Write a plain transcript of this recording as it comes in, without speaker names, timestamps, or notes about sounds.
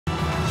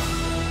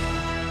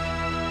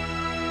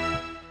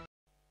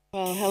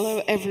Well,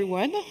 hello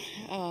everyone.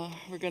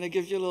 We're going to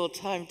give you a little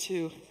time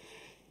to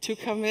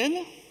come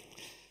in.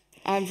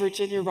 I'm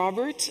Virginie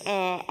Robert.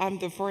 I'm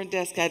the foreign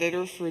desk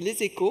editor for Les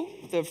Échos,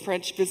 the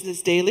French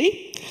business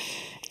daily.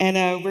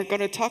 And we're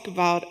going to talk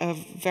about a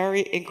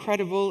very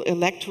incredible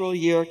electoral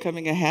year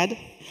coming ahead.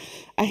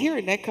 I hear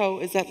an echo.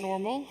 Is that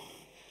normal?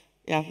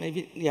 Yeah,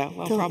 maybe. Yeah,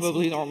 well,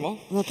 probably normal.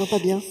 On n'entend pas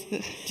bien.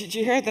 Did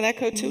you hear an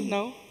echo too?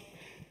 No?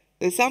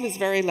 The sound is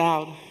very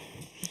loud.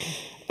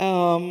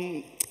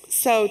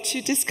 So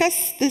to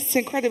discuss this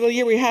incredible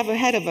year we have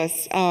ahead of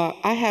us,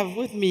 I have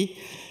with me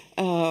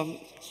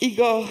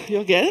Igor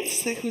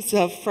Yurgens, who's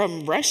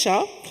from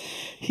Russia.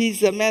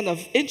 He's a man of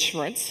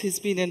insurance. He's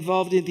been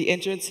involved in the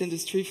insurance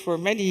industry for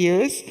many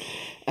years,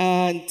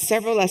 and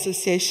several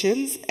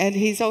associations, and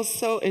he's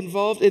also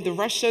involved in the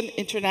Russian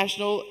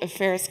International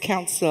Affairs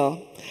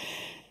Council.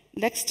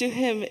 Next to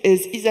him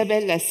is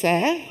Isabelle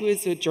Lasserre, who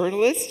is a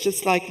journalist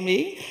just like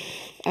me.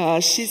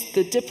 She's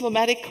the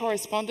diplomatic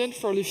correspondent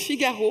for Le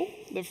Figaro,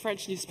 the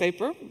French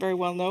newspaper, very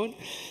well known.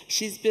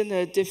 She's been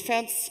a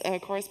defense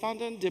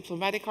correspondent,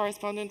 diplomatic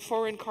correspondent,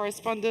 foreign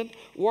correspondent,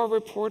 war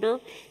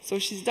reporter. So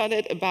she's done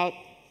it about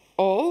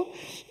all.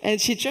 And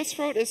she just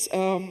wrote us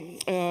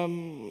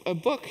a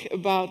book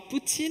about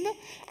Putin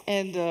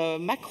and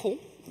Macron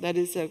that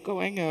is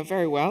going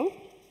very well.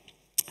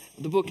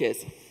 The book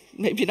is.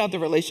 Maybe not the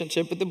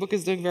relationship, but the book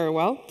is doing very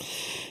well.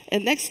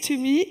 And next to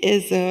me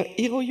is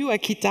Hiroyuki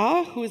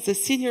Akita, who is a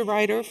senior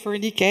writer for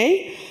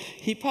Nikkei.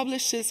 He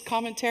publishes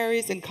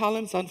commentaries and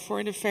columns on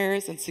foreign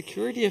affairs and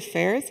security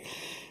affairs.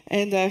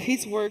 And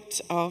he's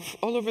worked all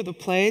over the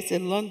place,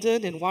 in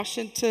London, in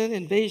Washington,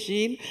 in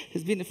Beijing.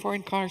 He's been a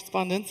foreign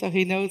correspondent, so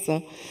he knows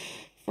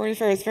foreign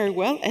affairs very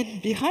well.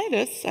 And behind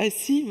us, I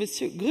see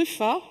Monsieur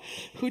Gruffat,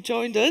 who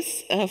joined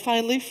us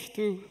finally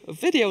through a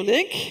video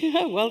link.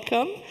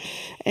 Welcome.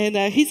 And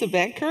he's a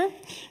banker.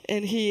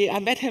 And I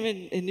met him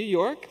in New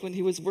York when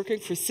he was working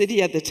for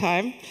Citi at the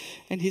time.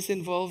 And he's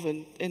involved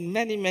in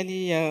many,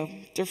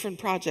 many different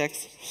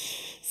projects.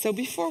 So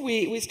before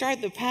we start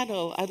the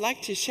panel, I'd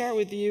like to share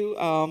with you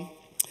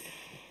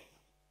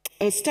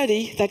a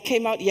study that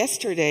came out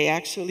yesterday,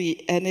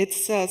 actually, and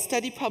it's a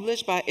study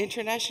published by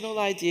International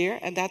IDEA,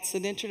 and that's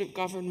an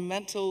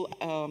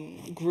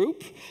intergovernmental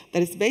group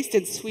that is based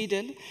in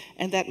Sweden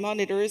and that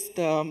monitors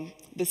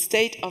the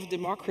state of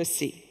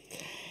democracy.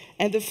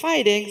 And the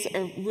findings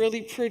are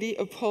really pretty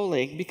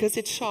appalling because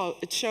it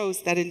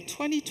shows that in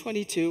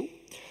 2022,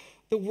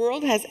 the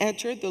world has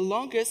entered the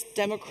longest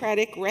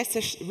democratic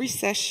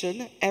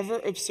recession ever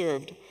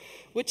observed,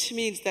 which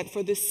means that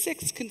for the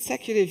 6th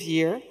consecutive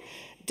year,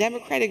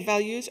 democratic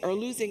values are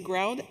losing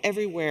ground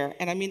everywhere.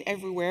 And I mean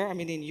everywhere. I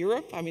mean in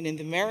Europe, I mean in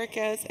the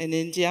Americas, in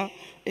India,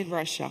 in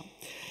Russia.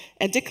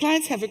 And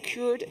declines have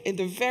occurred in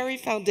the very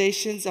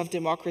foundations of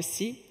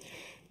democracy,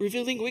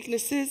 revealing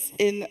weaknesses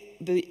in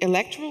the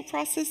electoral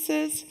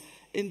processes,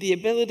 in the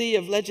ability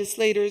of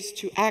legislators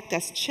to act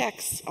as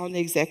checks on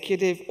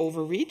executive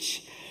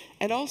overreach,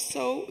 and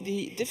also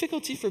the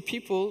difficulty for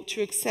people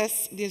to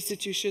access the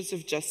institutions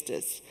of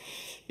justice.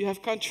 You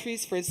have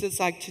countries, for instance,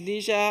 like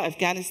Tunisia,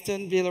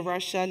 Afghanistan,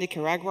 Belarus,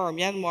 Nicaragua, or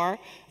Myanmar,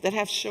 that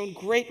have shown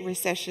great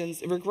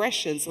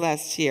regressions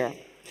last year.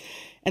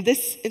 And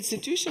this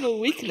institutional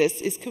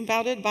weakness is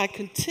compounded by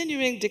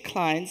continuing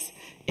declines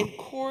in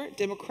core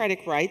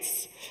democratic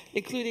rights,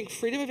 including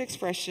freedom of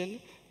expression,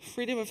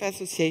 freedom of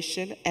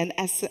association and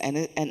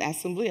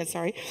assembly,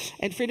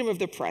 and freedom of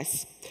the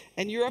press.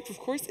 And Europe, of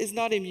course, is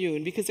not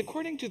immune because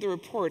according to the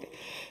report,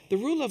 the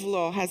rule of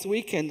law has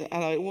weakened,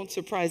 and it won't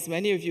surprise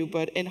many of you,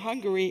 but in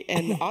Hungary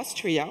and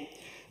Austria,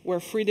 where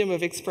freedom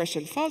of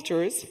expression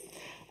falters,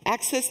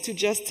 access to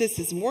justice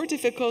is more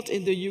difficult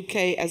in the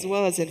UK as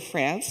well as in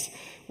France,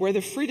 where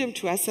the freedom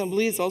to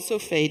assembly is also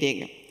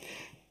fading.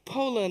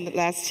 Poland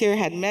last year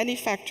had many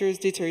factors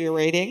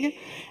deteriorating,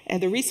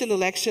 and the recent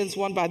elections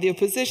won by the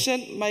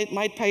opposition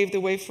might pave the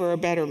way for a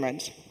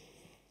betterment.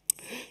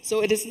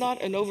 So it is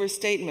not an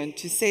overstatement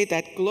to say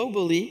that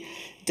globally,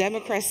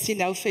 democracy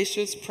now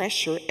faces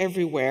pressure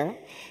everywhere,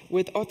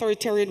 with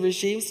authoritarian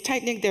regimes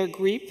tightening their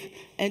grip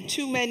and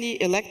too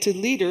many elected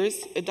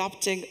leaders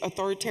adopting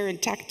authoritarian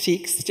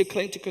tactics to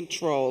cling to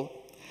control.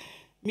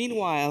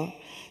 Meanwhile,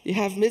 you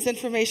have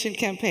misinformation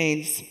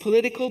campaigns,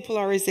 political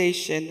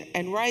polarization,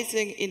 and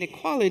rising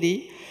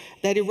inequality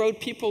that erode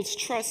people's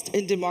trust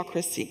in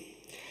democracy.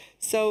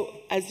 So,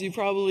 as you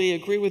probably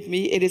agree with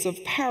me, it is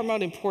of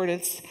paramount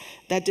importance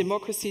that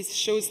democracy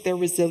shows their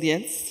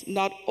resilience.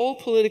 Not all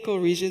political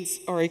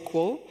regions are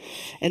equal,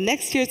 and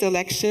next year's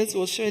elections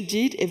will show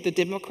indeed if the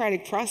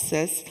democratic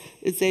process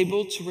is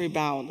able to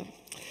rebound.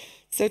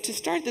 So to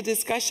start the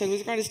discussion,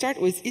 we're going to start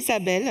with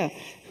Isabelle,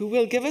 who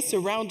will give us a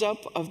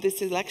roundup of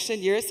this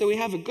election year so we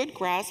have a good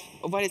grasp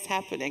of what is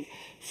happening.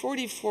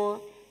 44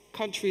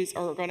 countries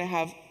are going to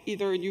have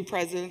either a new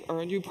president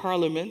or a new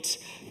parliament.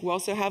 We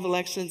also have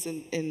elections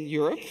in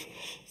Europe.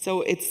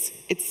 So it's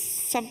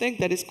something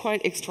that is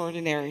quite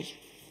extraordinary.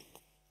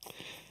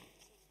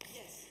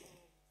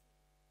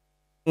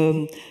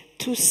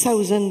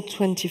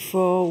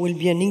 2024 will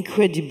be an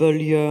incredible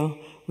year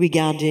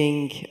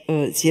regarding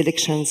the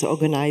elections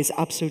organized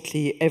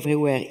absolutely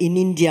everywhere. In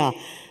India,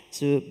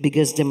 the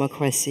biggest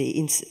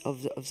democracy,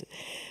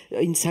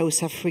 in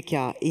South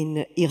Africa,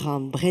 in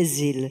Iran,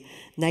 Brazil,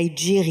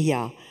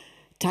 Nigeria,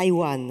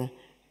 Taiwan,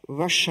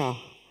 Russia,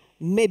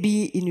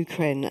 maybe in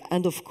Ukraine,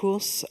 and of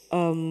course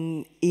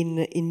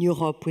in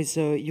Europe with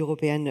the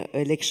European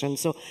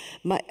elections,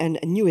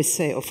 and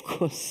USA, of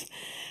course.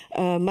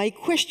 My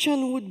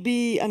question would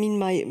be,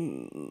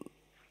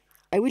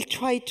 I will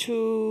try to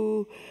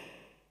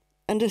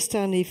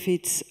understand if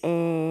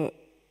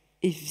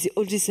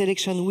all this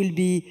election will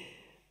be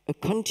a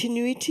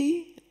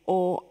continuity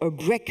or a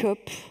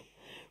breakup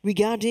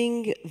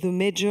regarding the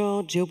major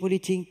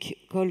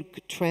geopolitical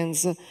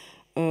trends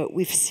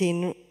we've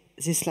seen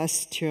these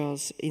last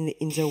years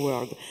in the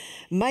world.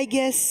 My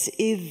guess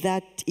is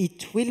that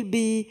it will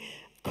be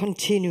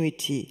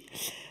continuity.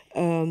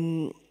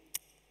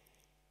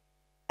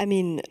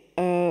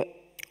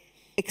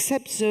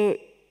 Except the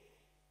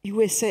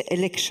USA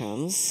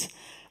elections,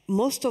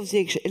 most of the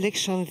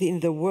elections in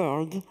the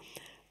world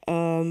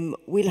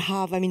will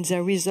have,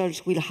 the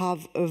results will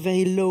have a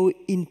very low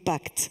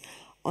impact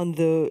on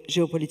the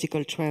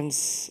geopolitical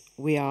trends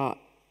we are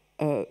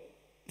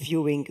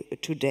viewing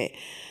today.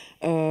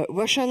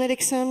 Russian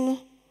election,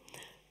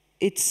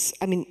 it's,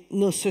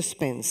 no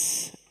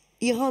suspense.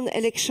 Iran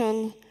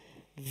election,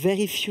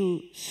 very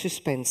few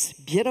suspense.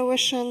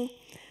 Belarusian,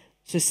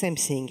 the same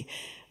thing.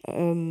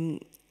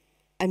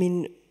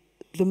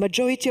 The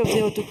majority of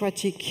the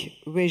autocratic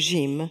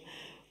regime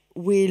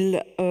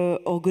will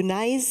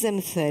organize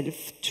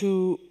themselves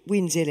to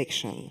win the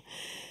election.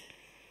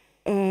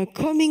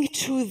 Coming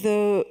to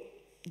the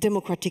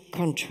democratic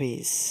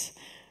countries,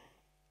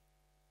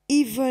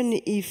 even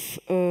if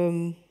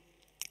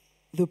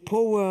the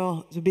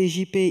power, the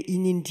BJP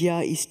in India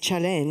is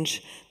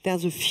challenged,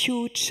 there's a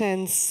few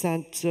chance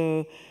that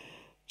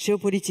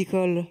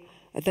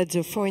that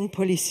the foreign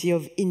policy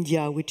of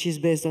India, which is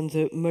based on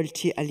the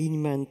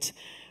multi-alignment,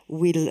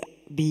 will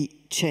be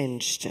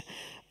changed.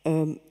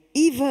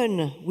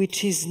 Even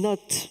which is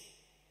not,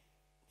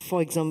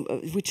 for example,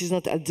 which is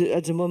not at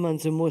the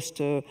moment the most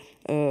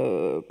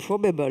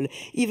probable,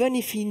 even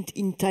if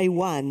in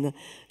Taiwan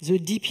the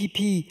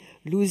DPP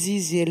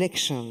loses the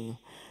election,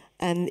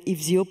 and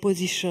if the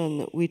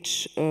opposition,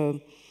 which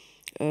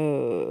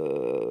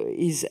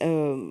is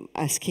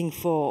asking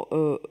for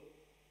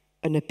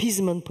an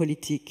appeasement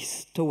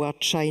politics toward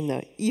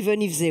China,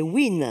 even if they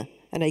win,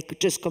 and I could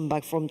just come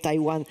back from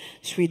Taiwan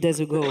 3 days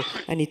ago,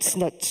 and it's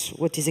not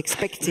what is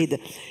expected,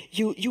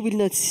 you will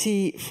not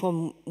see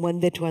from one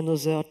day to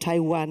another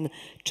Taiwan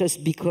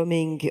just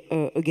becoming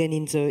again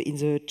in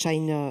the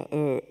China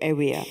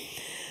area.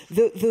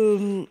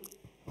 The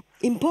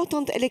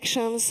important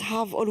elections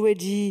have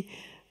already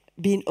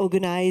been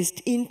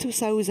organized in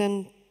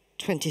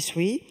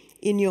 2023.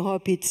 In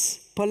Europe, it's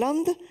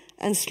Poland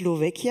and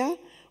Slovakia,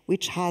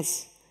 which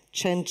has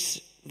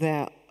changed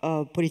their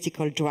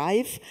political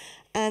drive,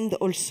 and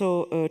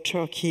also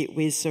Turkey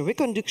with the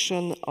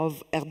reconduction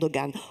of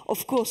Erdogan.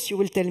 Of course, you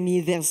will tell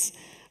me there's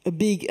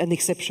an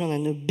exception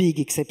and a big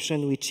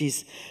exception, which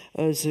is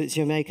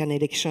the American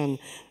election.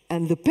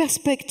 And the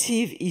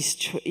perspective is,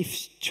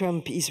 if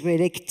Trump is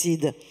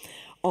re-elected,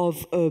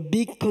 of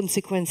big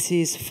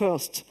consequences,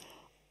 first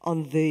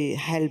on the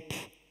help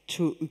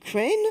to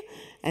Ukraine,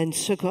 and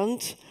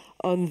second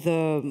on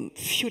the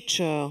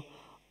future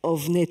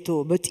of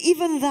NATO. But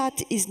even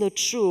that is not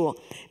sure,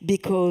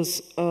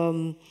 because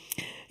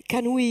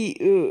can we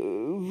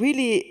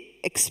really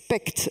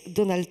expect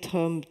Donald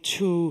Trump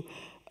to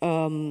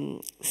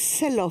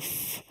sell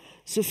off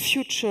the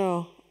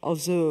future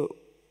of the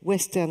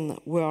Western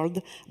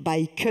world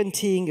by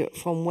cutting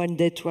from one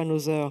day to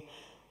another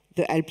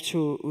the help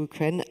to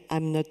Ukraine?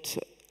 I'm not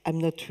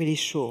really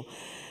sure.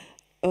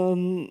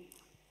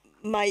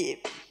 My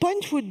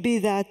point would be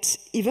that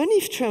even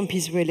if Trump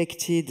is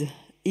elected,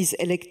 is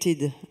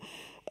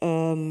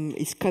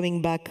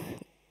coming back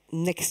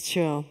next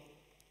year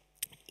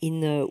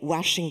in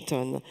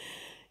Washington,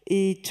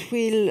 it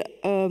will,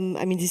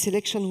 this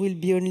election will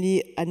be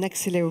only an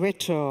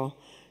accelerator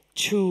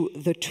to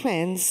the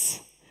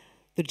trends,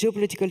 the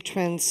geopolitical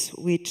trends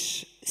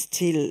which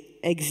still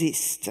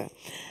exist.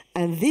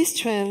 And these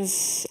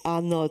trends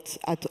are not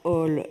at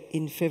all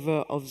in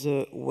favor of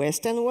the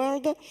Western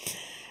world.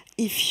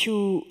 If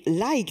you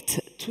liked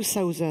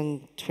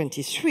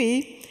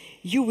 2023,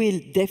 you will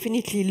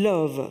definitely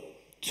love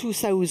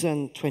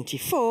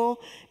 2024,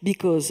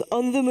 because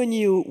on the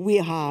menu we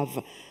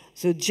have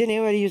the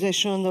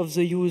generalization of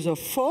the use of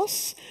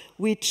force,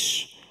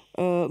 which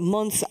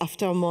month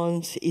after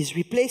month is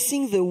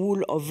replacing the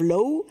rule of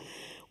law.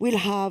 We'll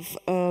have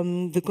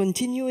the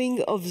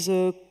continuing of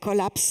the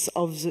collapse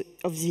of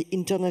the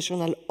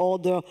international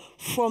order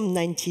from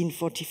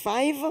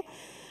 1945,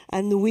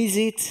 and with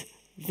it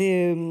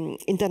the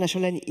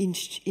international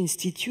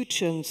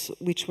institutions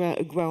which were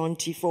a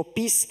guarantee for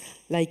peace,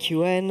 like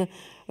UN,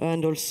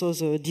 and also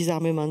the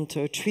disarmament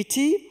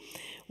treaty.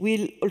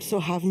 We'll also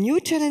have new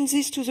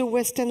challenges to the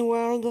Western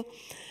world,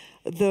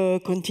 the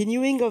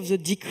continuing of the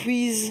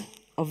decrease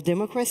of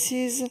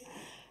democracies,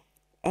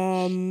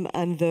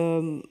 and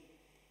the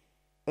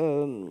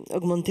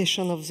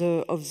augmentation of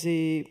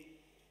the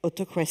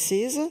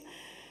autocracies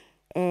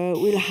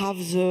will have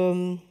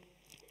the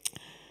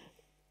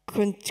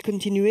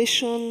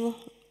continuation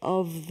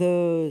of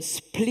the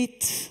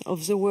split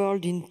of the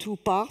world in two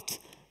parts,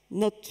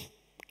 not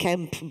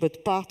camp,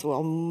 but part,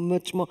 or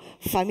much more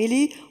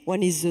family.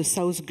 One is the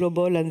South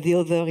Global and the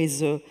other is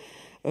the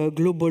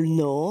Global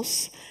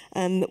North.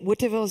 And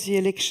whatever the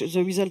election,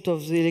 the result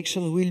of the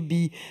election will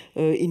be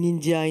in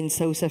India, in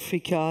South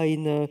Africa,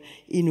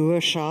 in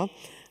Russia,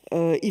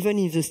 even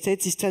if the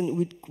States, this time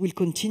will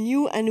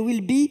continue and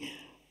will be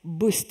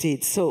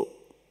boosted. So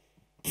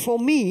for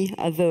me,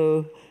 as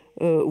a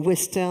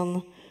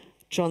Western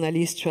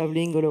journalist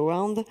traveling all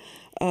around,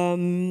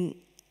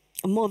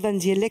 more than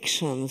the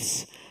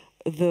elections,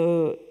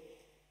 the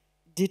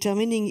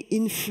determining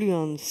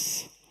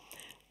influence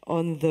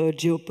on the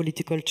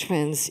geopolitical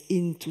trends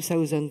in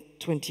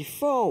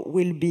 2024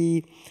 will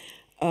be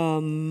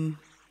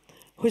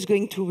who's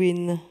going to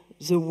win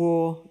the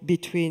war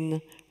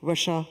between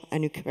Russia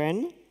and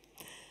Ukraine,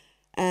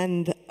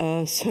 and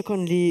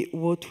secondly,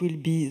 what will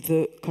be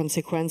the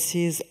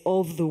consequences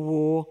of the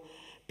war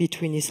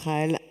between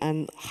Israel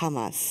and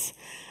Hamas.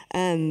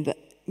 And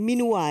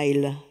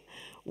meanwhile,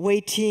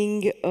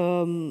 waiting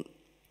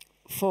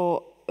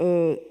for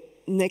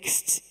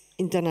next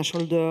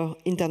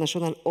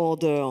international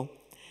order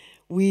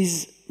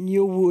with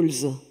new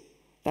rules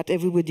that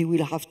everybody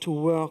will have to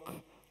work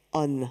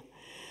on.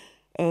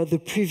 The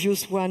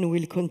previous one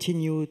will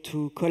continue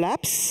to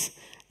collapse,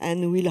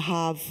 and we'll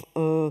have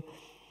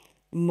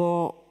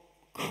more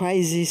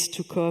crises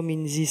to come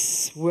in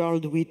this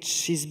world,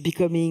 which is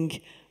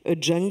becoming a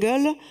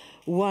jungle.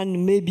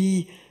 One may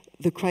be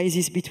the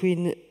crisis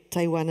between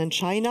Taiwan and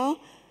China.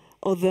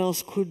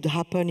 Others could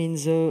happen in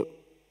the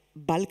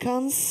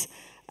Balkans,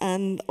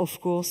 and of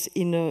course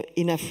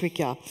in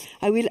Africa.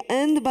 I will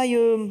end by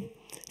a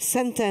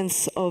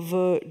sentence of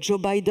Joe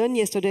Biden.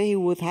 Yesterday he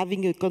was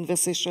having a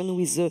conversation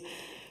with the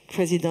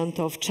president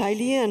of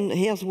Chile, and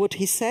here's what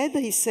he said.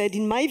 He said,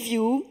 in my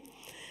view,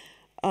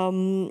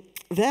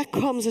 there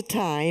comes a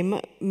time,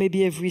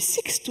 maybe every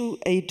 6 to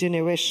 8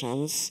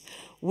 generations,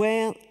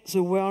 where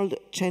the world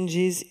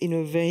changes in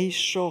a very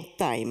short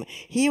time.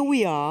 Here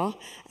we are,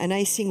 and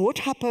I think what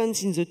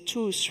happens in the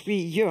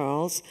 2-3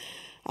 years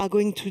are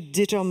going to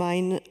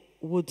determine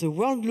what the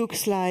world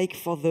looks like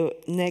for the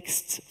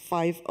next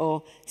 5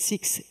 or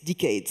 6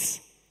 decades.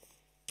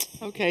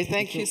 Okay,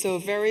 thank you. So a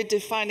very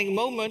defining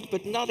moment,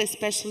 but not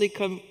especially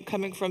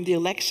coming from the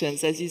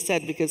elections, as you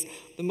said, because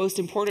the most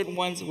important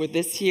ones were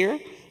this year,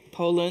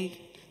 Poland,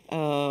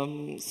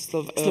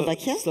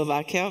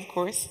 Slovakia, of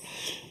course.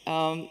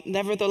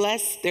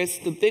 Nevertheless, there's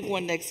the big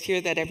one next year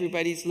that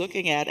everybody's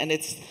looking at, and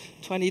it's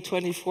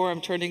 2024.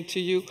 I'm turning to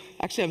you.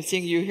 Actually, I'm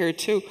seeing you here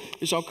too,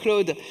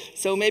 Jean-Claude.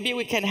 So maybe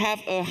we can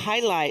have a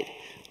highlight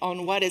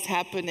on what is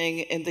happening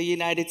in the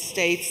United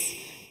States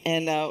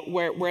and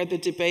where the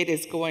debate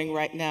is going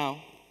right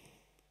now.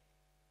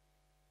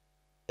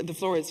 The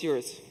floor is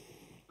yours.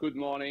 Good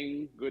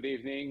morning, good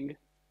evening.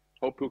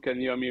 Hope you can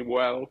hear me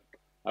well.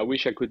 I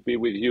wish I could be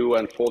with you.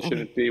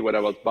 Unfortunately, when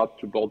I was about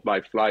to board my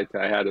flight,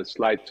 I had a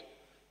slight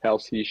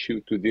health issue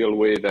to deal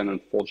with, and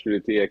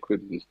unfortunately, I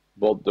couldn't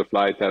board the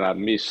flight, and I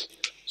miss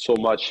so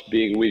much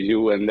being with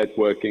you and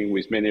networking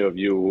with many of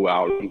you who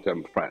are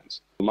long-term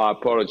friends. My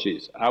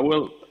apologies. I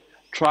will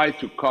try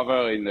to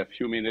cover in a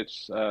few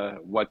minutes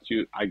what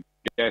you, I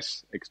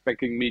guess,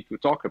 expecting me to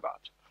talk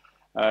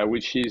about,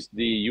 which is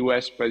the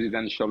US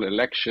presidential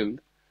election,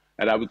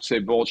 and I would say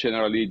more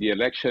generally the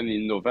election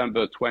in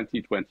November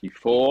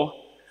 2024,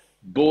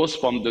 both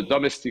from the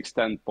domestic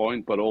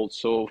standpoint, but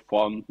also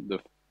from the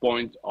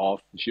point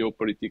of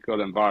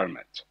geopolitical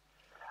environment.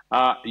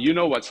 You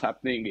know what's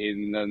happening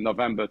in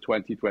November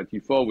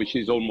 2024, which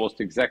is almost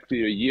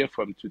exactly a year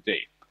from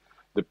today.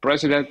 The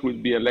president will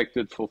be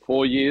elected for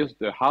 4 years,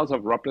 the House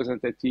of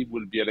Representatives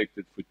will be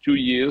elected for 2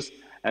 years,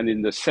 and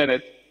in the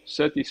Senate,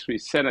 33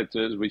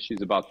 senators, which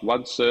is about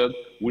 1/3,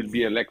 will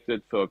be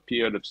elected for a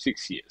period of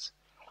 6 years.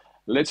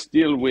 Let's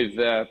deal with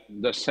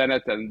the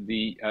Senate and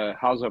the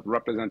House of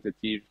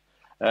Representatives.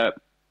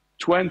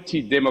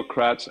 20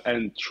 Democrats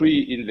and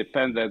 3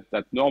 independents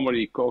that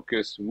normally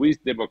caucus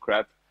with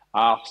Democrats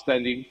are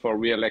standing for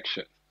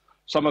re-election.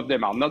 Some of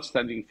them are not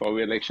standing for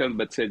re-election,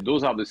 but say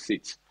those are the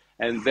seats.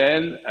 And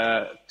then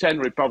 10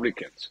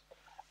 Republicans.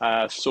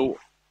 So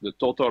the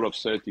total of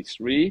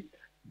 33.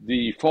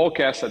 The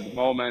forecast at the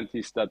moment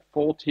is that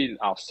 14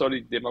 are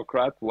solid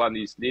Democrat, 1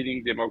 is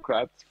leaning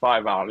Democrat,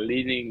 5 are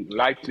leaning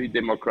likely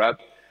Democrat,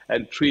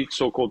 and 3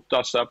 so-called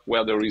toss-up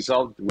where the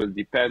result will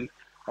depend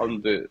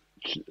on the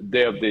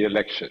day of the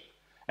election.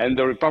 And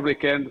the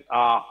Republicans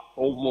are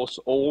almost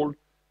all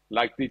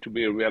likely to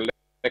be re-elected.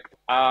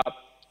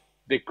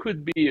 There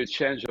could be a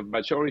change of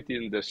majority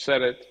in the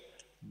Senate,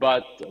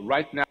 but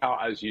right now,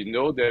 as you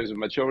know, there is a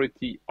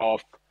majority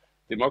of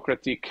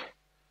Democratic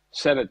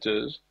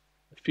senators,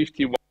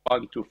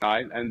 51 to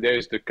 9, and there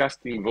is the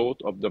casting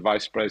vote of the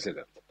vice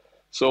president.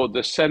 So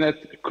the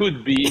Senate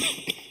could be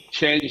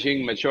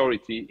changing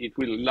majority. It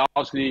will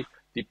largely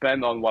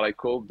depend on what I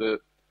call the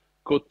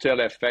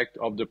coattail effect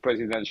of the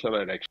presidential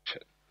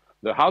election.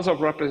 The House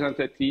of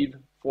Representatives,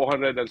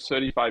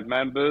 435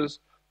 members,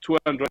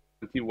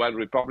 221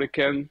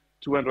 Republican,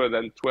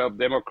 212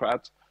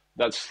 Democrats.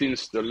 That's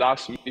since the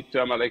last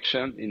midterm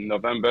election in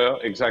November,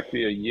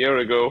 exactly a year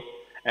ago,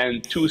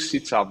 and 2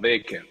 seats are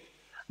vacant.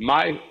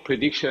 My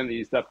prediction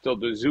is that after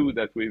the zoo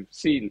that we've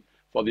seen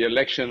for the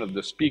election of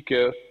the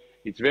Speaker,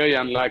 it's very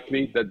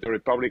unlikely that the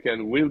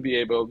Republican will be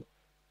able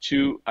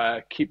to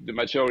keep the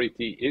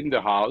majority in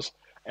the House,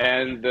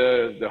 and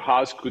the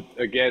House could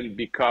again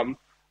become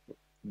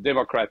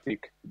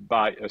Democratic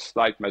by a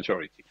slight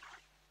majority.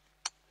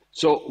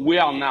 So we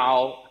are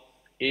now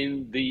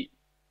in the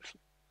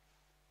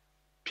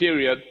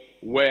period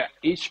where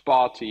each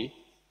party,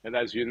 and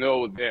as you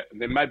know,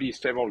 there might be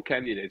several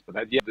candidates, but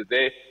at the end of the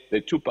day, there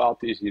are 2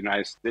 parties in the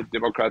United States,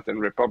 Democrat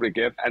and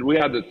Republican, and we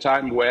are at the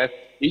time where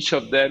each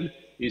of them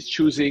is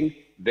choosing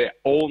their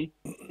own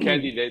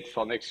candidate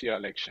for next year's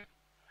election.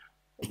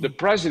 The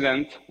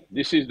president,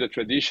 this is the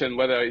tradition,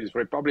 whether he's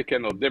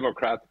Republican or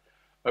Democrat,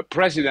 a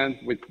president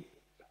with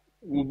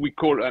who we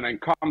call an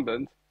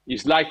incumbent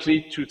is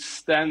likely to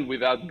stand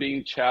without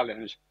being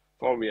challenged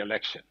for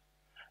re-election.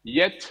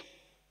 Yet,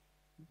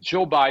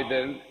 Joe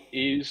Biden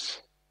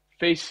is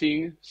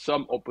facing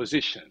some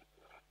opposition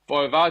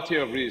for a variety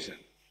of reasons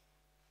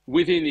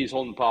within his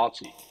own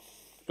party.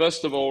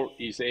 First of all,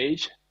 his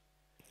age.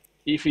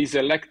 If he's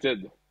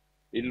elected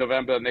in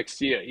November next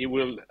year, he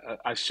will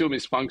assume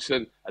his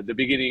function at the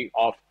beginning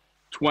of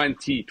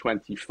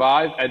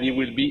 2025, and he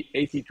will be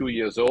 82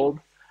 years old.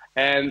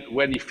 And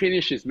when he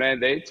finishes his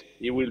mandate,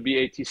 he will be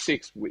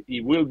 86.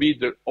 He will be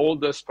the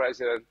oldest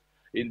president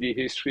in the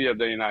history of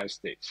the United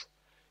States.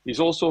 He's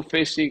also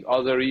facing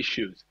other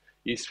issues.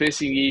 He's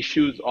facing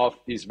issues of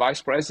his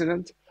vice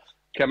president,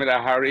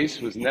 Kamala Harris,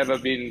 who's never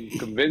been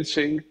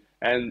convincing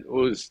and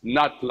who's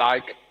not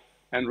liked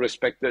and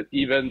respected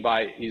even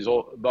by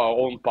our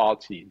own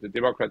party, the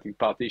Democratic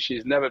Party.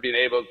 She's never been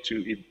able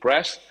to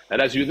impress.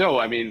 And as you know,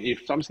 I mean,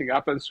 if something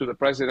happens to the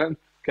president,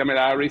 Kamala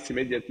Harris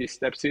immediately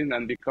steps in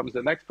and becomes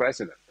the next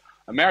president.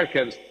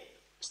 Americans,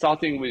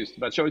 starting with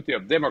majority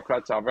of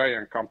Democrats, are very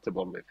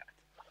uncomfortable with that.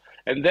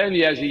 And then he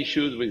has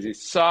issues with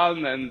his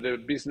son and the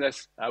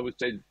business, I would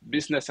say,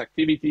 business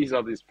activities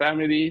of his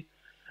family.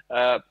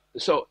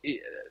 So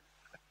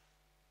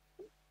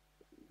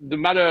the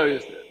matter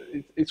is,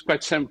 it's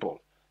quite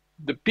simple.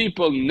 The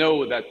people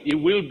know that he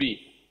will be,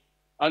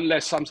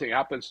 unless something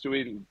happens to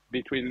him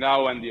between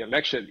now and the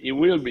election, he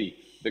will be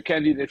the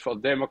candidate for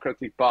the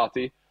Democratic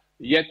Party.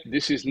 Yet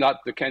this is not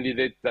the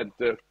candidate that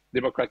the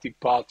Democratic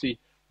Party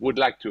would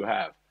like to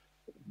have.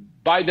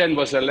 Biden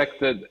was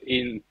elected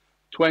in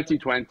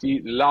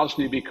 2020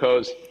 largely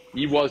because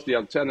he was the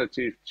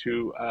alternative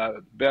to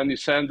Bernie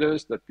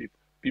Sanders that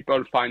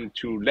people find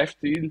too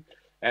left-in,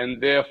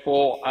 and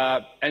therefore,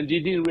 and he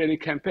didn't really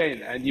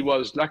campaign, and he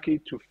was lucky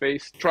to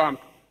face Trump,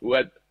 who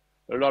had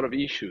a lot of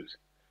issues.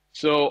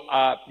 So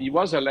he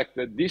was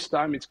elected. This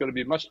time it's going to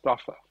be much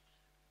tougher.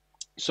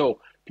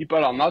 So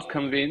people are not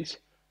convinced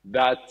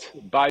that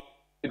Biden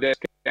is the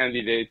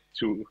candidate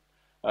to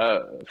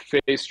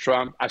face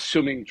Trump,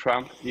 assuming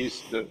Trump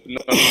is the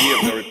nominee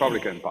of the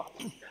Republican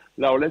Party.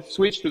 Now let's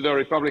switch to the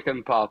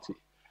Republican Party.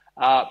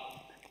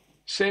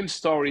 Same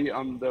story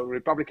on the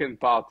Republican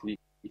Party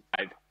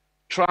side.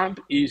 Trump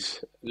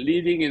is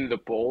leading in the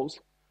polls,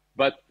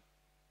 but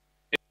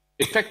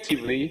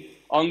effectively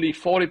only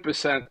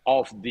 40%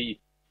 of the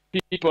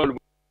people who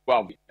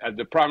are at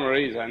the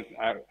primaries, and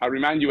I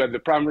remind you, at the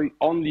primary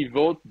only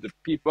vote the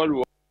people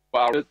who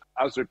are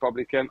as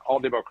Republican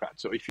or Democrat.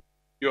 So if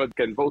you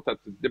can vote at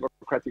the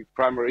Democratic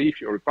primary,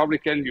 if you're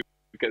Republican, you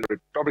can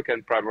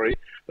Republican primary.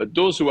 But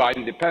those who are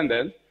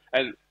independent,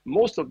 and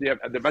most of the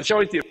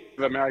majority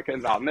of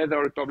Americans are neither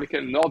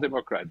Republican nor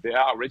Democrat. They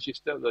are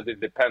registered as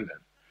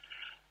independent.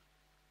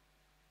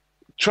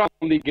 Trump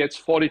only gets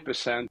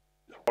 40%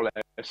 or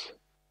less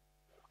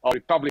of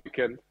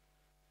Republican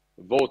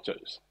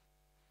voters.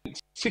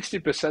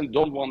 60%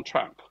 don't want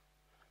Trump.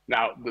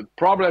 Now, the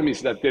problem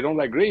is that they don't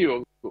agree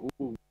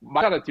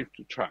relative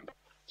to Trump.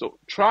 So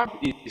Trump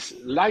is,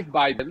 like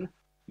Biden,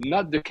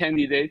 not the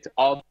candidate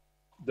of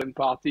the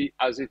party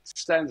as it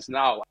stands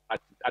now,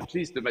 at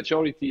least the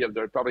majority of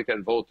the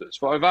Republican voters.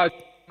 For a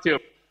variety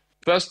of,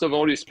 first of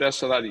all, his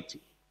personality.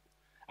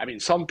 I mean,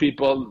 some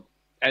people,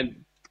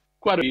 and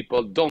quite a few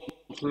people, don't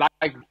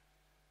like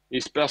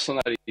his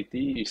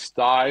personality, his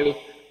style,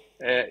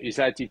 his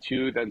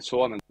attitude, and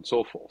so on and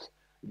so forth.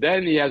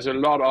 Then he has a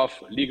lot of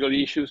legal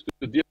issues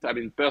to deal with. I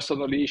mean,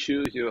 personal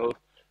issues,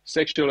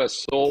 sexual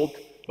assault,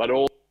 but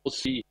also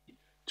he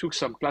took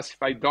some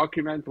classified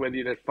document when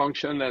he had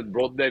function and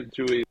brought them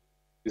to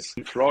his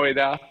in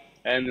Florida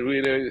and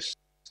really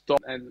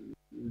stopped and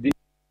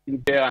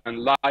didn't care and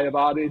lie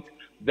about it.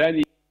 Then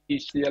he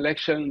reached the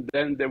election.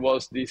 Then there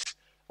was this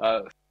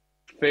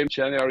famous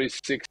January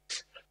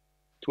 6th,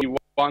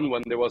 2021,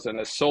 when there was an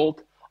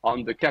assault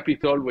on the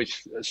Capitol,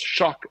 which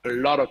shocked a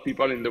lot of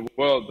people in the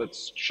world, but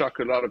shocked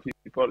a lot of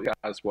people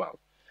as well.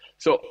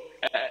 So,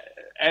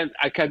 and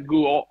I can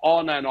go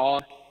on,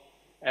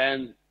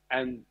 and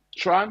And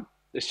Trump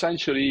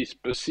essentially is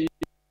perceived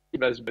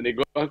as an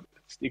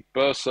egoistic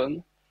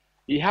person.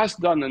 He has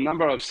done a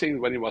number of things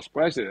when he was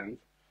president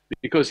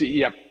because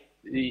he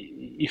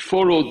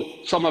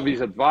followed some of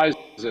his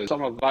advisors,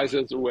 some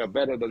advisors who were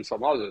better than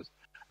some others.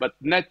 But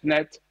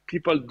net,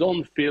 people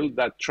don't feel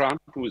that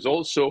Trump, who is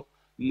also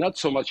not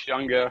so much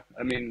younger,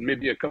 I mean,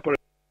 maybe a couple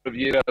of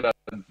years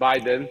than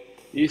Biden,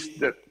 is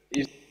the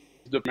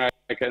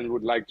American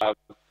would like to have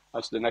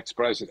as the next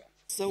president.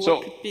 So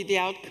what could be the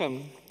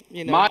outcome?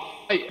 You know? My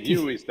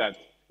view is that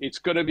it's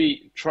going to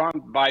be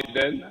Trump,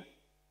 Biden,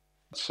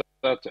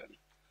 certain.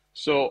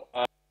 So,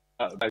 as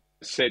I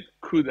said,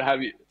 could have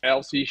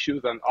health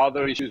issues and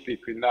other issues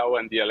between now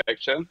and the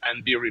election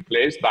and be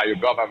replaced by a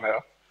governor.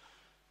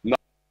 Not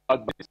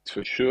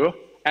for sure.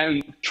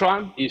 And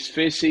Trump is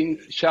facing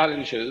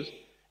challenges.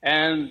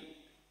 And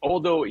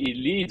although he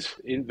leads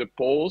in the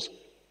polls,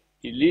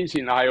 he leads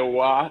in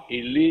Iowa,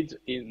 he leads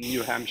in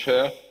New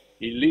Hampshire,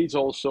 he leads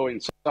also in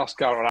South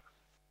Carolina.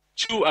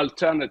 Two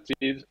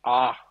alternatives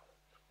are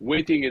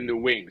waiting in the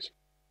wings.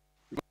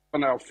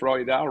 Governor of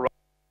Florida,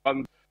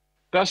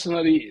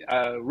 personally,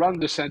 Ron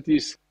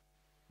DeSantis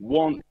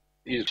won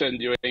his election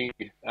during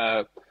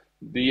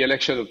the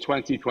election of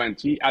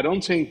 2020. I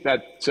don't think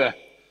that,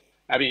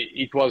 I mean,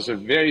 it was a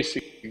very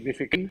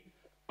significant,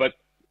 but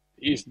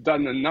he's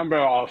done a number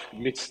of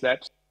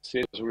missteps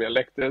since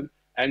re-elected,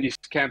 and his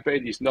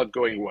campaign is not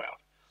going well.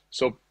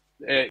 So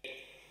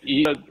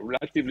he's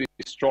relatively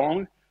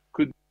strong,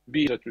 could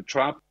be to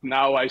Trump.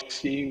 Now I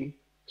see him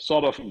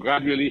sort of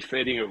gradually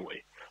fading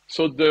away.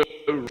 So the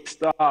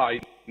star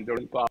in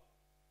the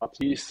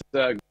party is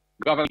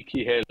Governor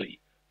Nikki Haley,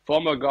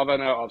 former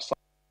governor of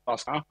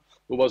South Carolina,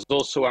 who was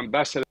also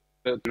ambassador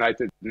to the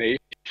United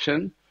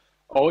Nations,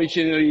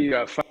 originally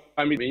a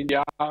family from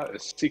India, a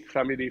Sikh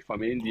family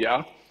from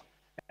India,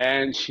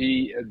 and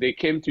they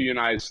came to the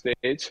United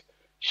States.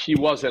 She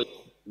was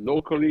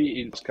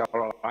locally in South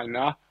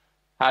Carolina,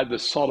 had a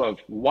sort of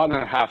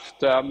 1.5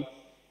 term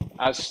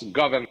as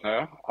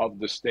governor of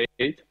the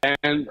state,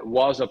 and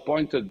was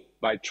appointed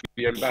by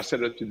the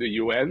ambassador to the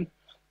UN.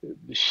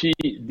 She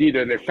did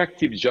an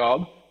effective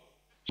job,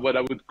 what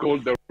I would call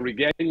the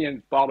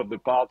Reaganian part of the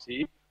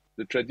party,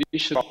 the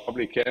traditional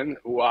Republican,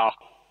 who are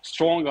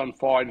strong on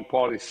foreign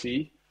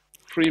policy,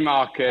 free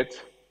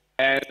market,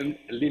 and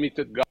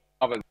limited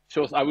government.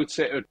 So I would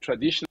say a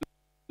traditional.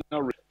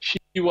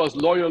 She was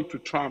loyal to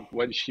Trump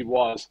when she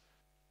was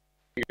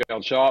doing her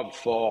job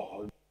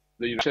for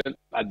the United States.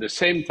 At the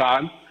same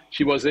time,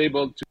 she was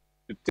able to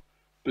take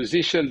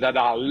positions that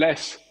are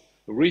less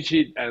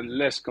rigid and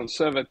less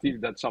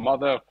conservative than some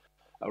other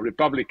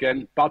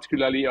Republicans,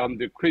 particularly on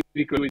the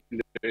critical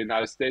in the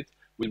United States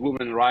with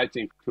women's rights,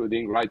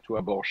 including right to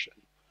abortion.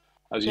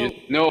 As you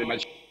know, the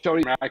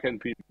majority of American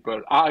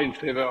people are in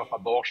favor of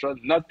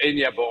abortion, not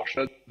any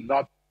abortion,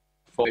 not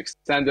for an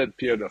extended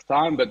period of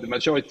time, but the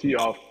majority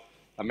of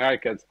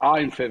Americans are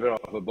in favor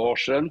of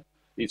abortion.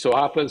 It so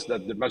happens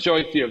that the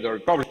majority of the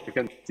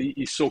Republican Party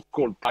is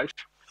so-called pro-life,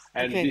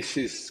 and this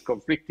is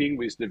conflicting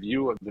with the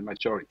view of the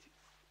majority.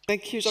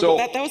 Thank you. So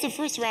that was the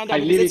first round.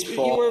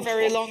 You were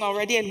very long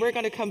already, and we're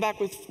going to come back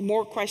with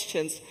more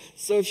questions.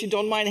 So if you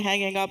don't mind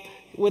hanging up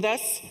with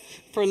us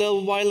for a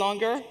little while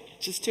longer,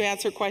 just to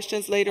answer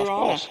questions later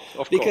on,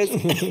 because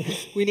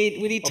we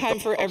need time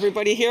for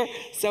everybody here.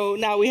 So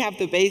now we have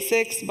the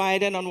basics: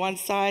 Biden on one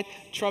side,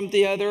 Trump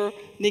the other.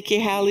 Nikki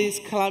Haley's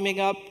climbing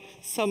up.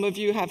 Some of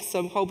you have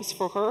some hopes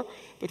for her,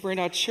 but we're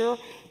not sure.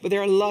 But there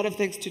are a lot of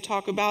things to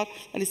talk about,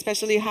 and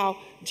especially how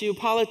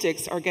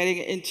geopolitics are getting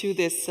into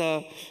this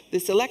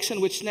this election,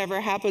 which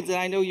never happens. And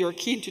I know you're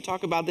keen to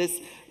talk about this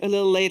a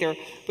little later.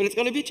 But it's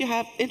going to be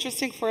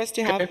interesting for us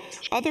to have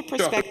other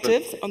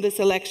perspectives on this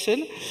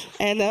election.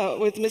 And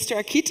with Mr.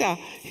 Akita,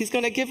 he's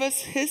going to give us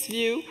his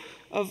view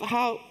of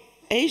how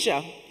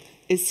Asia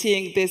is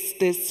seeing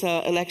this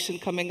election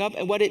coming up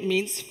and what it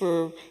means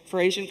for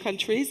Asian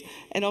countries,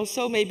 and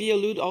also maybe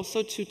allude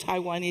also to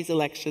Taiwanese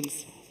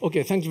elections.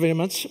 Okay, thank you very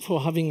much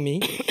for having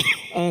me.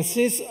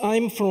 Since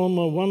I'm from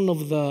one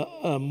of the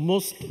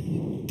most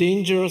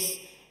dangerous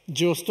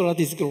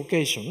geostrategic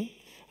locations,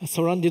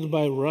 surrounded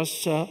by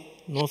Russia,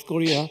 North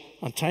Korea,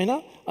 and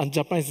China, and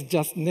Japan is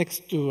just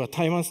next to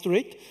Taiwan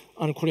Strait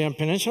and Korean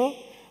Peninsula,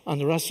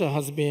 and Russia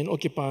has been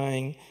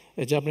occupying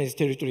Japanese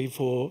territory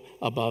for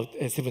about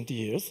 70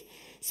 years.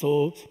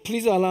 So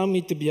please allow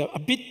me to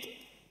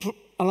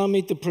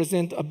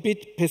present a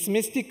bit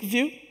pessimistic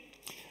view.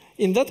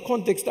 In that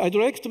context, I'd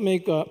like to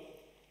make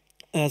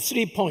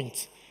 3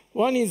 points.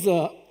 One is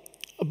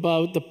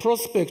about the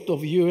prospect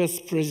of U.S.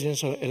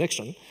 presidential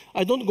election.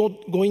 I don't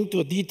go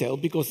into detail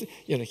because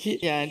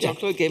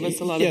Jean-Claude gave us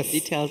a lot of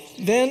details.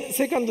 Then,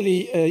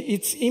 secondly,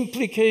 its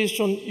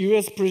implication,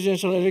 U.S.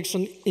 presidential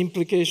election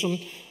implication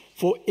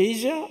for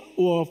Asia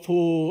or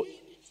for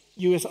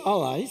U.S.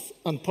 allies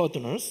and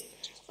partners.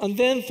 And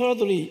then,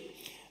 thirdly,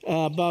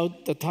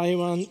 about the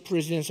Taiwan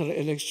presidential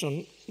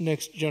election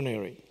next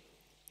January.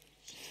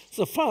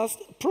 So first,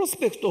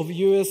 prospect of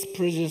U.S.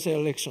 presidential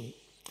election.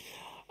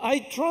 I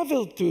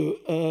traveled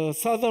to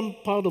southern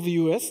part of the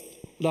U.S.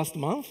 last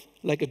month,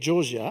 like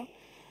Georgia,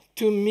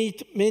 to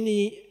meet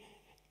many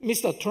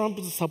Mr.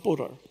 Trump's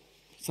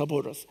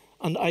supporters,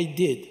 and I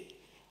did.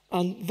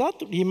 And that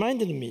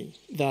reminded me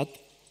that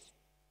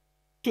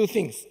two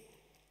things.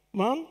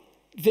 One,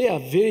 they are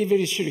very,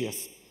 very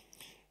serious.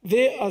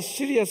 They are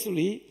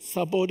seriously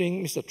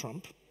supporting Mr.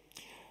 Trump.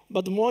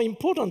 But more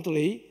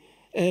importantly,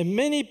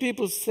 many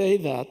people say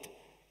that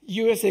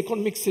US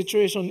economic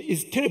situation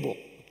is terrible.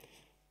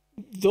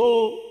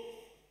 Though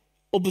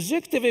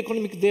objective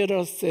economic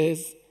data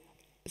says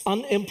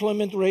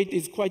unemployment rate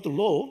is quite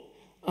low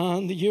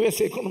and the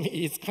US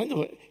economy is kind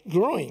of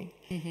growing.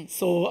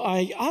 So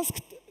I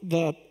asked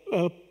the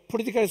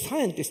political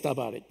scientists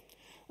about it.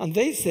 And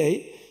they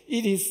say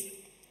it is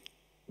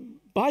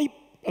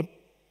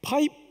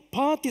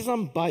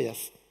bipartisan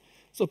bias.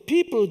 So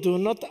people do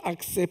not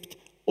accept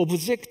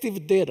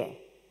objective data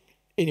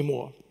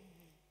anymore.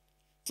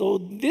 So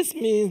this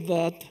means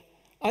that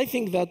I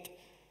think that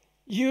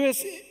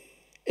US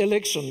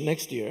election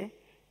next year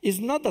is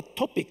not a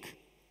topic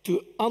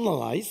to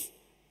analyze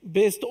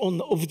based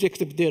on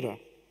objective data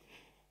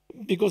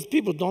because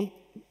people don't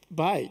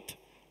buy it,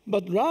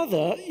 but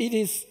rather it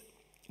is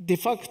de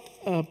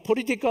facto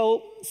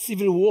political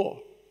civil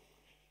war.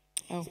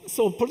 Oh.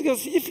 So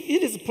if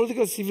it is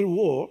political civil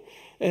war,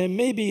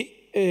 maybe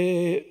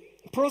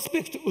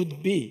prospect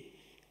would be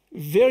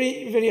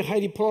very, very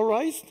highly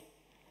polarized,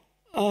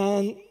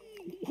 and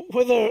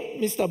whether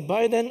Mr.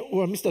 Biden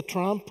or Mr.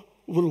 Trump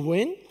will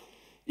win,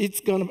 it's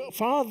going to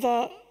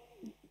further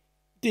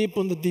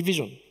deepen the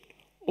division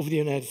of the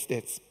United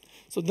States.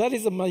 So that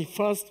is my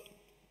first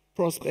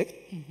prospect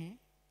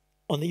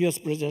on the US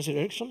presidential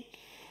election.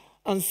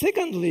 And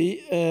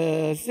secondly,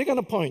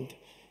 second point,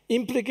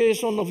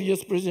 implication of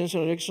US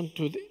presidential election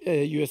to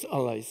the US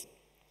allies.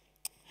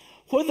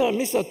 Whether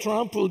Mr.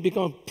 Trump will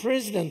become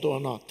president or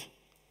not,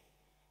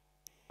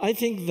 I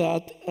think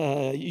that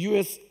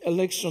US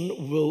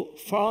election will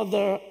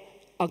further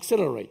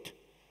accelerate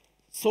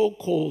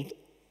so-called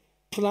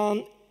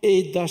Plan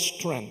A dash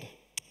trend.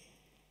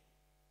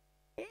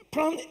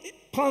 Plan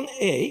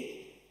A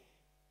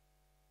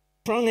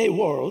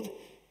world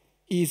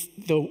is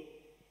the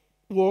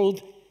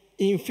world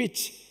in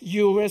which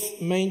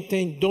US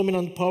maintain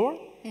dominant power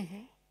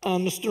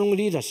and strong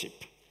leadership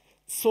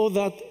so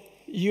that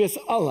US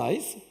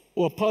allies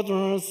or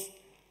partners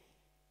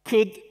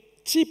could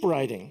keep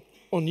riding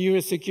on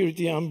US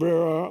security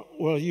umbrella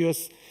or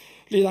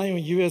relying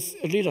on US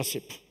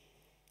leadership.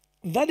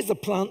 That is a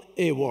Plan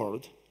A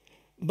world.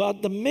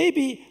 But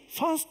maybe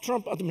first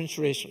Trump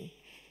administration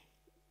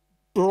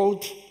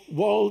brought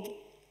world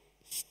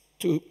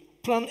to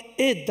Plan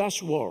A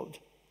dash world.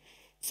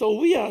 So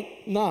we are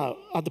now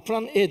at the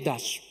Plan A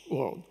dash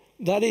world.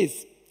 That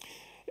is,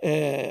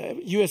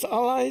 US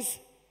allies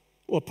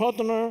or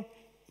partner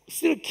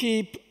still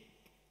keep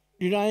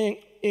relying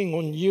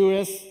on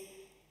US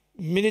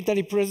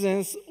military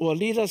presence or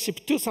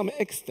leadership to some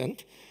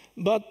extent,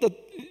 but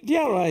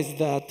realize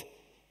that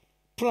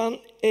Plan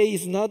A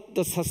is not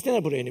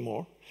sustainable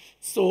anymore.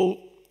 So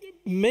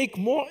make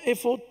more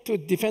effort to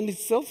defend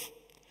itself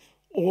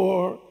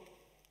or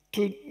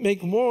to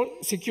make more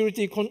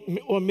security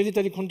or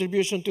military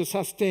contribution to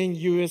sustain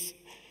US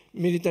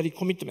military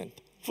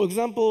commitment. For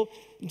example,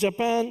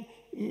 Japan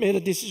made a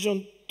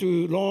decision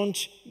to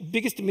launch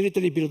biggest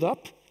military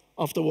buildup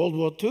after World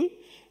War II,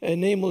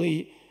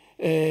 namely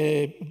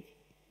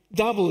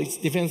double its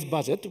defense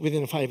budget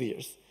within 5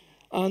 years.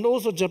 And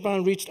also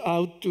Japan reaching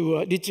out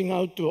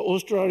to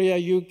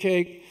Australia,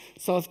 UK,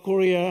 South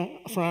Korea,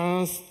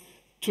 France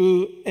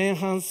to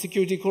enhance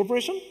security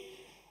cooperation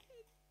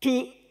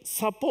to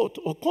support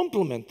or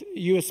complement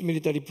US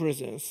military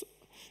presence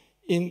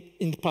in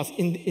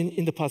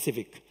the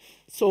Pacific.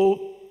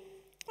 So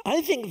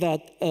I think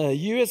that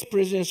US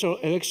presidential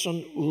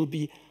election will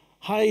be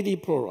highly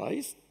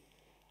polarized.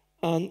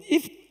 And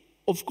if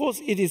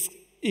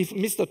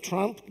Mr.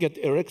 Trump gets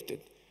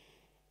elected,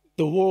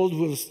 the world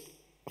will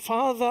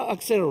further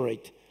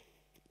accelerate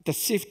the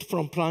shift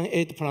from Plan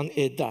A to Plan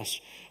A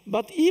dash.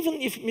 But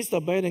even if Mr.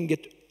 Biden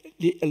gets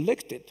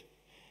elected,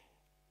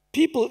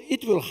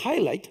 it will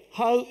highlight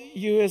how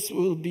US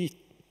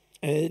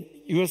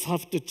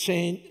have to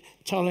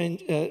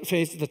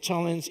face the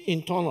challenge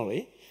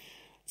internally.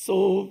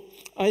 So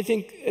I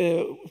think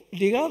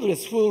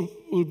regardless who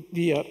will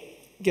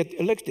get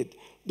elected,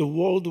 the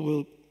world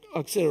will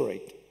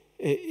accelerate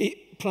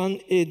Plan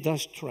A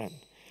dash trend.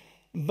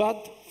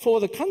 But for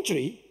the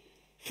country,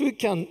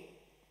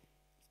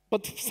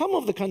 but some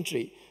of the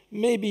country,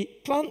 maybe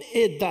Plan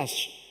A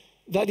dash,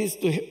 that is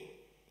to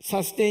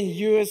sustain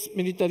US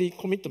military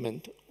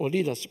commitment or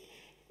leadership,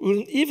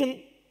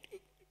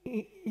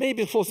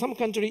 maybe for some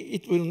country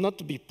it will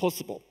not be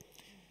possible.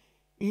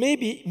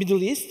 Maybe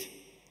Middle East,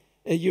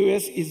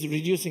 US is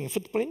reducing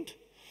footprint.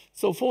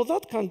 So for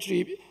that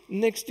country,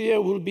 next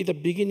year will be the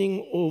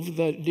beginning of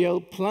the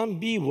real Plan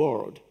B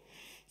world.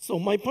 So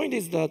my point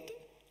is that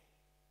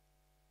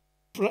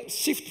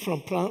shift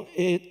from Plan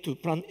A to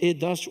Plan A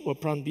dash or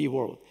Plan B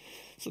world.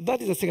 So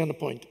that is the second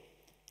point.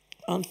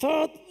 And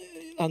third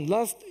and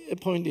last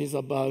point is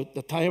about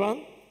the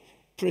Taiwan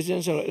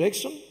presidential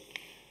election.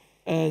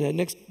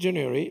 next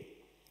January,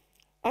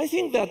 I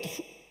think that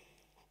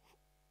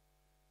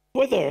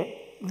whether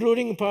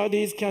ruling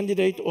party's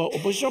candidate or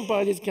opposition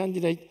party's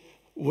candidate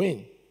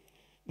win,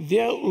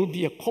 there will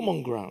be a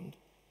common ground.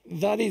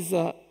 That is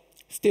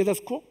status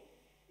quo,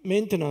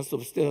 maintenance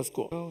of status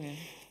quo. Oh,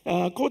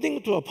 yeah.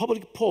 According to a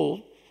public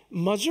poll,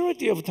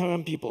 majority of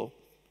Taiwan people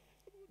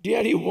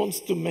really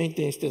wants to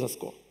maintain status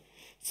quo.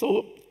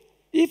 So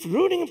if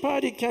ruling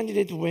party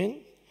candidate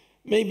win,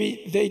 maybe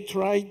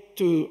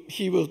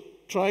he will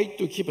try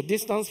to keep a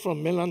distance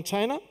from mainland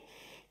China,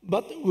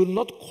 but will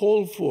not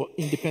call for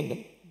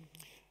independence.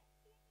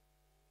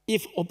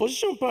 If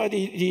opposition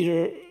party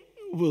leader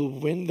will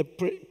win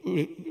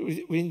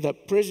the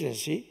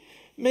presidency,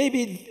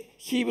 maybe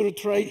he will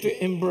try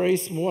to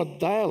embrace more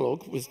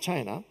dialogue with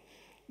China,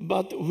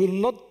 but will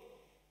not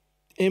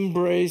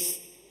embrace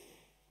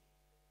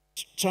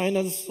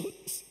China's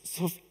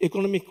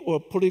economic or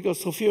political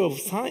sphere of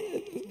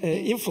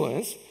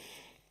influence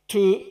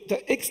to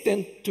the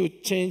extent to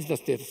change the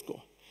status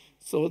quo.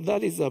 So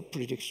that is a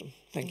prediction.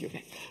 Thank you.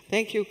 Okay.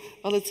 Thank you.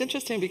 Well, it's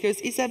interesting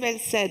because Isabelle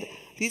said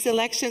these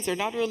elections are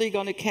not really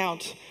going to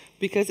count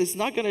because it's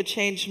not going to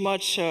change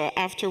much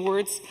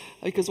afterwards,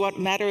 because what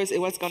matters is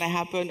what's going to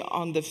happen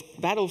on the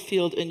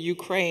battlefield in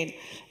Ukraine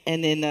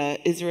and in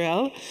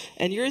Israel.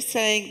 And you're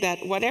saying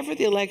that whatever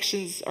the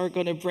elections are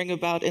going to bring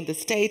about in the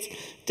States,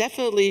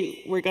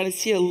 definitely we're going to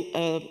see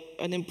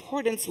an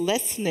importance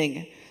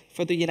lessening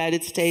for the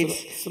United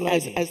States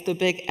as the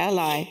big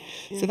ally.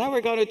 Yeah. So now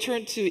we're going to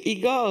turn to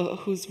Igor,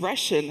 who's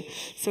Russian.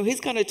 So he's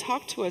going to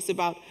talk to us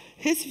about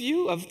his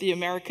view of the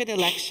American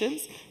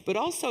elections, but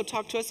also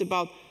talk to us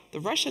about the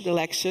Russian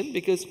election,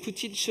 because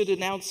Putin should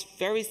announce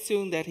very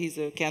soon that he's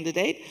a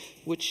candidate,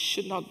 which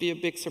should not be a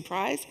big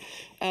surprise.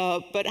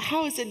 But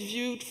how is it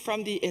viewed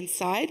from the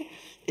inside,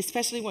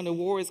 especially when the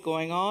war is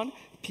going on,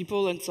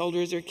 people and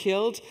soldiers are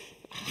killed?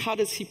 How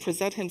does he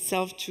present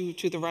himself to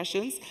the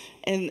Russians?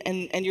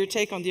 And your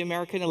take on the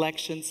American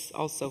elections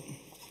also.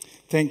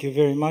 Thank you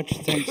very much.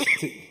 Thanks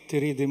to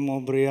Thierry de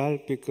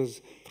Montbrial,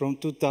 because from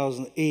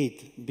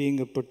 2008, being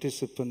a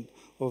participant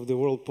of the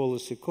World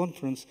Policy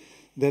Conference,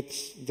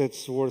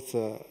 that's worth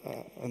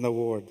an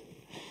award.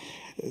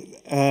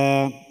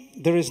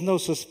 There is no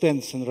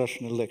suspense in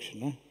Russian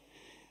election.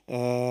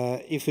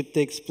 If it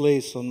takes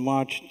place on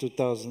March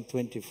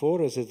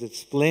 2024, as it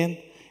is planned,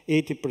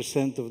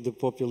 80% of the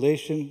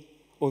population,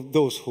 of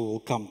those who will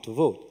come to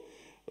vote,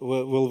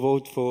 will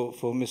vote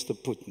for Mr.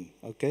 Putin,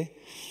 okay?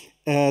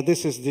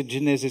 This is the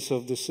genesis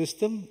of the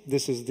system,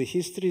 this is the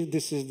history,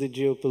 this is the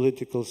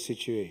geopolitical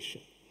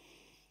situation.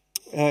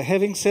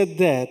 Having said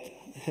that...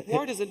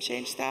 War doesn't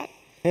change that?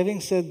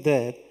 Having said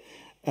that,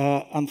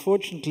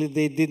 unfortunately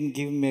they didn't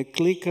give me a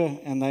clicker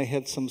and I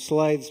had some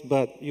slides,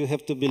 but you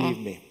have to believe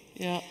me.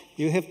 Yeah.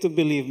 You have to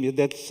believe me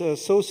that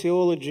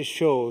sociology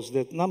shows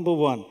that, number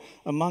one,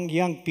 among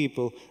young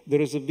people, there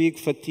is a big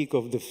fatigue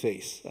of the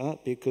face,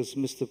 because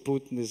Mr.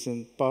 Putin is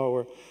in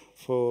power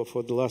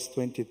for the last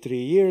 23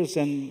 years,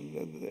 and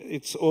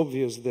it's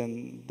obvious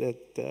then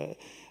that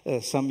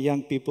some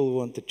young people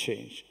want to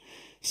change.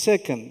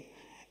 Second,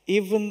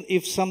 even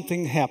if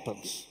something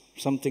happens,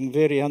 something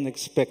very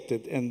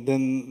unexpected, and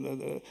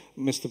then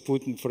Mr.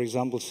 Putin, for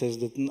example, says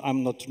that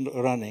I'm not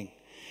running,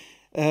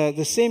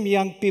 the same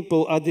young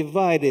people are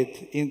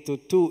divided into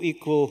two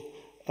equal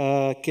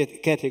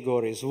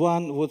categories.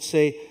 One would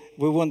say,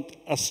 we want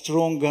a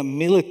stronger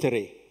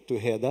military to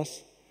head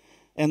us,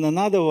 and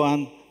another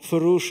one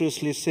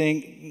ferociously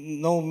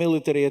saying, no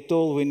military at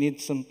all, we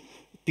need some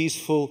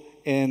peaceful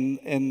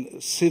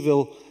and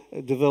civil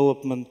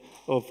development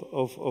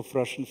of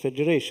Russian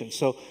Federation.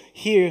 So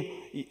here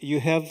you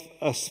have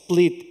a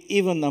split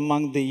even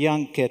among the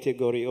young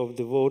category of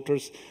the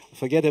voters.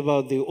 Forget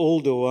about the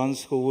older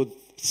ones who would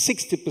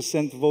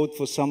 60% vote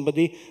for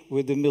somebody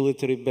with a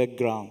military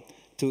background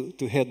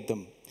to head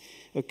them.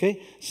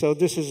 Okay, so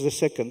this is the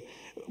second.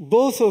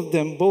 Both of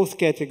them, both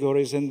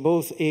categories and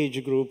both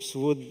age groups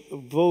would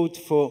vote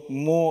for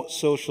more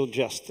social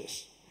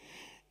justice.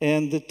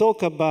 And the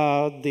talk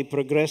about the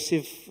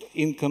progressive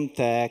income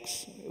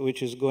tax,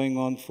 which is going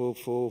on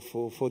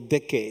for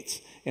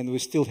decades, and we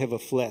still have a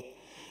flat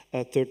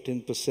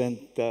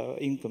 13%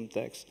 income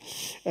tax.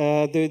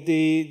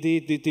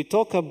 The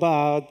talk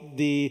about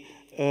the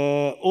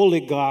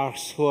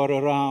oligarchs who are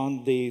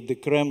around the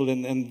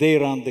Kremlin and they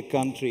run the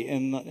country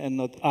and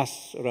not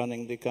us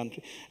running the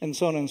country, and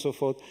so on and so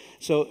forth.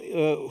 So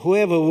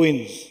whoever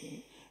wins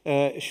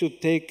should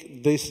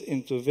take this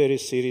into very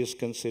serious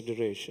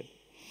consideration.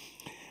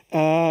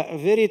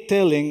 Very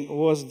telling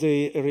was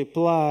the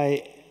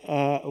reply,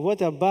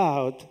 what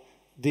about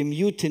the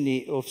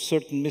mutiny of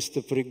certain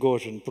Mr.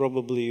 Prigozhin?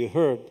 Probably you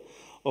heard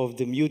of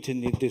the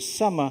mutiny this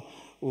summer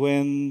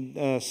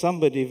when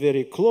somebody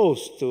very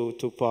close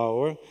to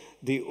power,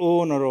 the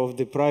owner of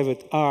the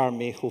private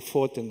army who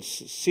fought in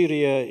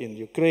Syria, in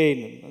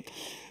Ukraine,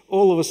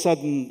 all of a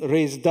sudden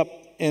raised up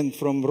and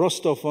from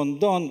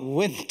Rostov-on-Don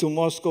went to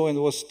Moscow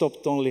and was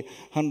stopped only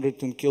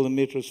 100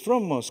 kilometers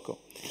from Moscow.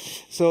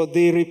 So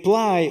the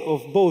reply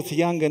of both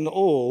young and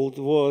old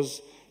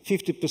was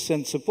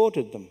 50%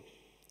 supported them.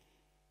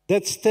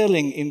 That's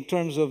telling in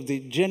terms of the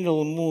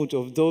general mood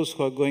of those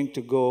who are going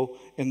to go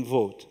and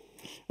vote.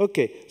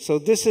 Okay, so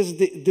this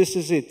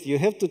is it. You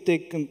have to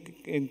take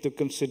into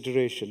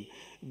consideration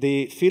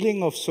the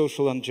feeling of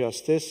social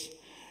injustice,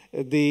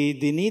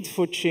 the need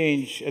for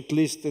change, at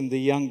least in the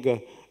younger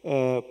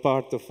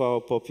part of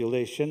our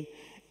population,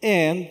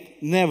 and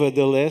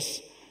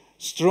nevertheless,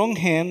 strong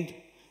hand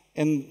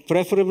and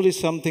preferably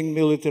something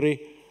military,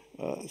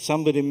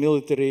 somebody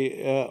military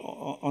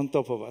on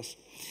top of us.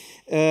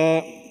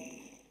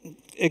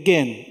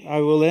 Again, I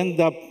will end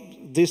up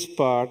this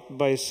part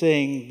by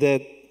saying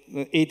that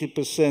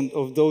 80%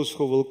 of those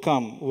who will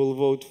come will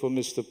vote for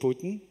Mr.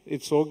 Putin.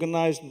 It's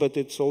organized, but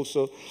it's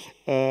also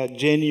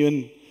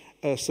genuine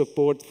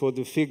support for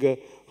the figure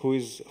who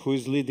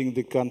is leading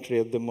the country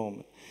at the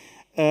moment.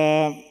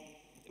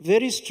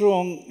 Very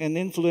strong and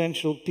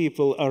influential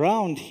people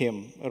around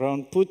him,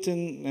 around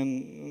Putin,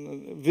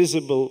 and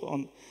visible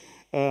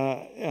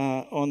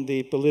on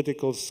the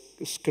political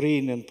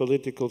screen and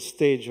political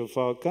stage of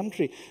our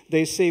country,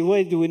 they say,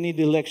 why do we need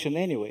election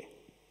anyway?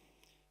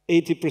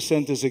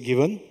 80% is a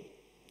given.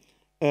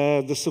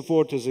 The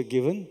support is a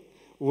given.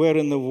 We're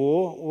in a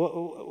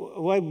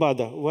war. Why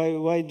bother?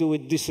 Why do we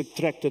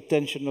distract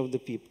attention of the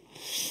people?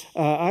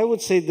 I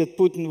would say that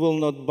Putin will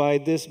not buy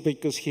this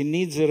because he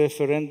needs a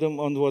referendum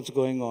on what's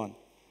going on.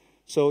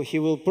 So he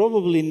will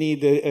probably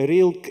need a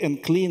real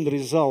and clean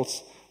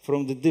results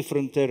from the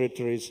different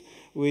territories.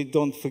 We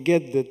don't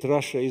forget that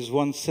Russia is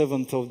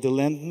 1/7 of the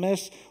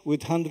landmass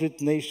with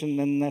 100 nations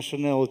and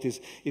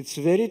nationalities. It's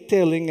very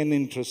telling and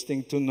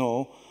interesting to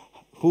know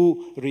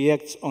who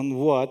reacts on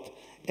what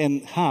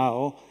and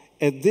how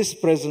at this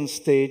present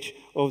stage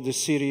of the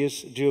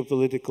serious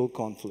geopolitical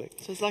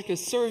conflict. So it's like a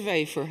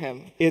survey for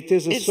him. It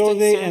is a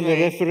survey and a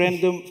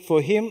referendum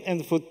for him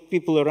and for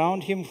people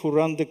around him who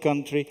run the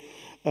country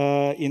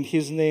in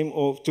his name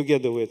or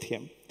together with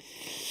him.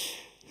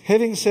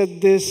 Having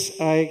said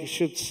this, I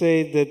should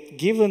say that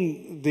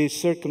given the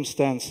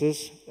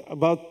circumstances,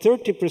 about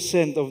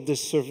 30% of the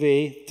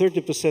survey,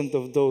 30%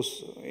 of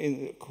those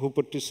who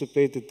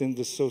participated in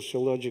the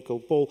sociological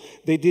poll,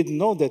 they didn't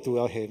know that we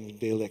are having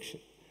the election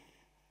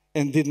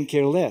and didn't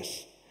care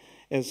less.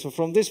 And so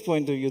from this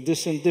point of view,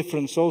 this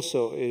indifference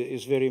also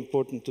is very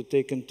important to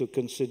take into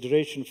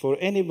consideration for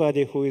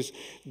anybody who is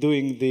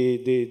doing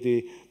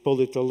the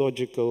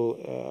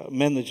politological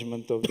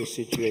management of the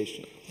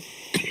situation.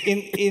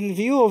 In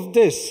view of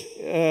this,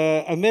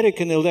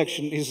 American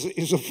election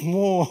is of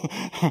more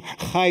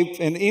hype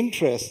and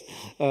interest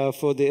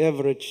for the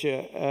average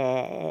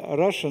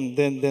Russian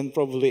than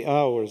probably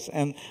ours.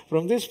 And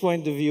from this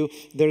point of view,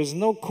 there is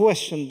no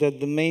question that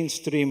the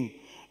mainstream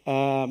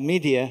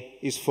media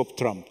is for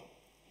Trump.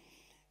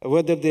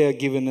 Whether they are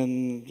given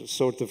a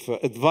sort of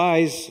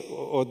advice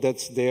or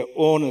that's their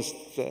honest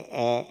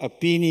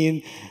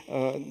opinion,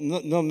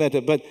 no matter.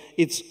 But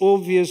it's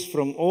obvious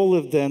from all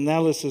of the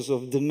analysis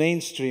of the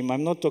mainstream,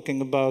 I'm not talking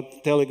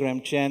about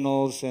Telegram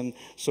channels and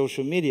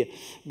social media,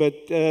 but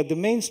the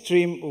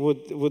mainstream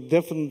would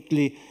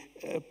definitely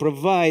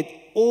provide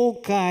all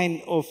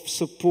kind of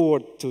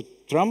support to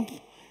Trump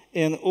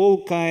and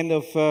all kind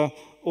of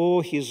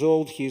oh, he's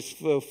old, he's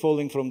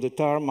falling from the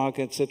tarmac,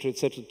 etc.,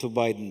 to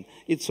Biden.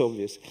 It's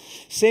obvious.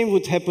 Same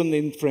would happen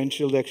in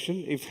French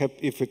election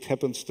if it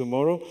happens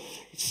tomorrow.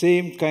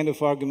 Same kind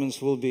of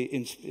arguments will be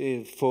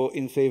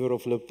in favor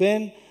of Le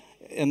Pen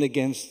and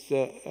against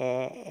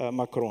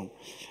Macron.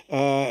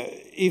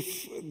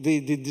 If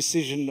the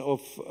decision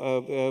of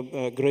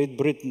Great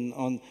Britain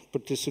on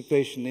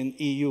participation in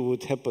EU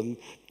would happen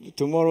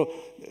tomorrow,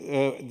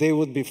 they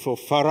would be for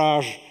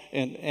Farage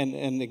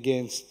and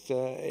against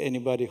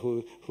anybody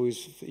who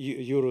is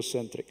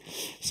Eurocentric.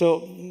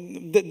 So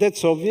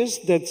that's obvious.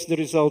 That's the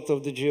result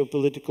of the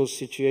geopolitical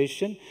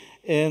situation.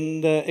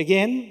 And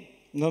again,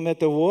 no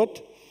matter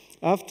what,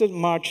 after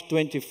March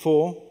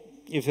 24,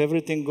 if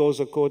everything goes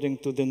according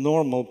to the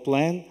normal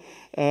plan,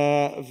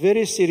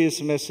 very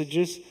serious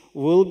messages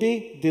will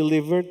be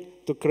delivered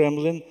to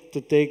Kremlin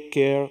to take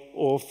care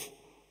of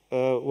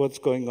what's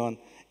going on.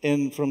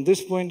 And from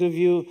this point of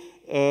view,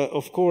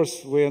 of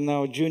course, we are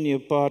now a junior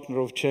partner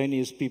of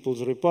Chinese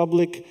People's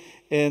Republic,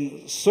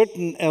 and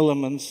certain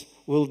elements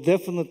will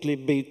definitely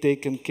be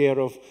taken care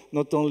of,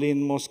 not only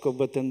in Moscow,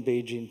 but in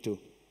Beijing too.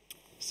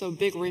 So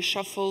big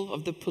reshuffle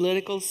of the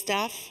political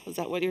staff? Is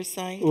that what you're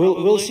saying?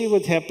 We'll see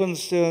what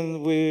happens.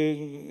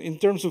 In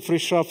terms of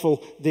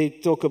reshuffle, they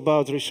talk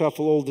about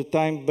reshuffle all the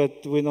time,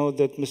 but we know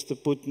that Mr.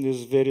 Putin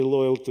is very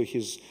loyal to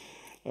his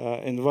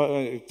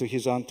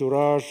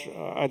entourage.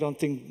 I don't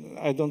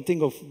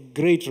think of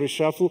great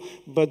reshuffle,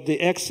 but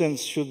the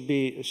accents should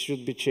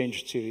be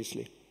changed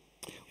seriously.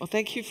 Well,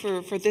 thank you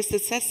for this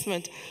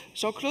assessment.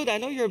 Jean-Claude, I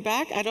know you're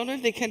back. I don't know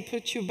if they can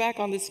put you back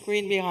on the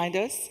screen behind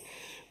us,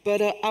 but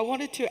I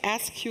wanted to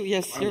ask you,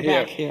 yes, you're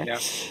back here.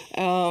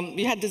 Yeah.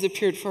 You had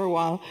disappeared for a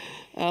while.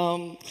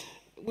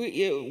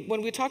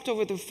 When we talked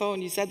over the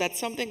phone, you said that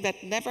something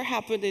that never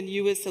happened in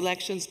US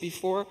elections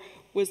before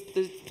was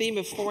the theme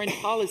of foreign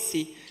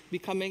policy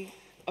becoming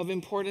of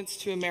importance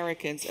to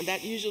Americans, and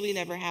that usually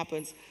never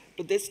happens.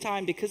 But this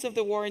time, because of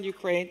the war in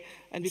Ukraine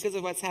and because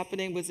of what's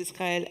happening with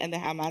Israel and the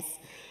Hamas,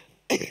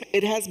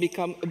 it has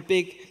become a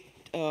big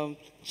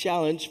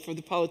challenge for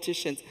the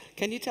politicians.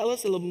 Can you tell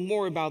us a little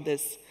more about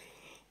this,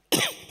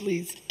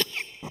 please?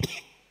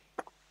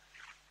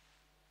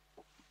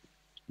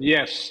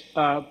 Yes.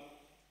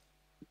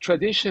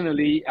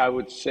 Traditionally, I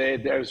would say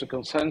there's a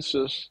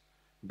consensus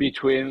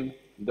between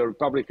the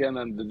Republican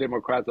and the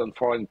Democrat on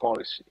foreign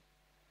policy.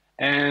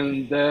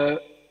 And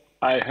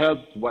I heard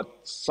what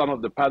some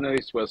of the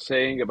panelists were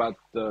saying about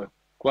the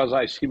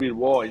quasi-civil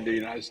war in the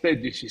United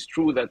States. This is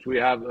true that we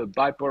have a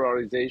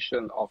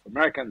bipolarization of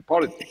American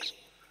politics.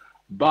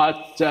 But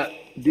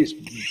this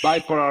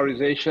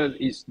bipolarization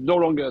is no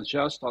longer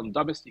just on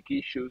domestic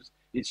issues,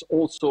 it's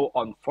also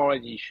on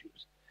foreign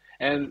issues.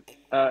 And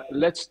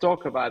let's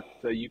talk about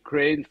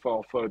Ukraine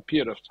for a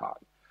period of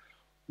time.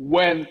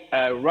 When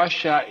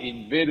Russia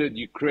invaded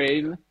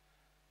Ukraine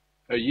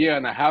a year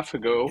and a half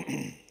ago,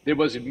 there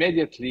was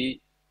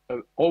immediately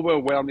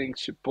overwhelming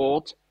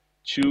support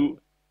to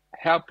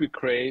help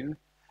Ukraine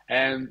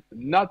and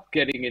not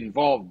getting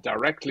involved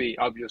directly,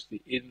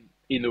 obviously,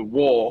 in a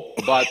war,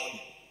 but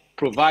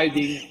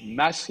providing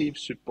massive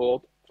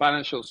support,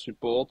 financial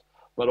support,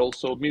 but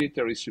also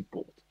military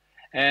support.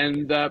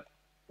 And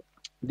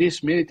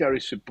this military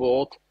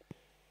support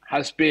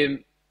has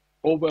been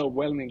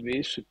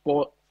overwhelmingly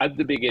support at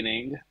the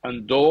beginning,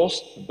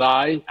 endorsed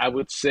by, I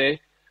would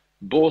say,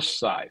 both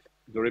sides,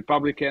 the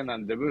Republican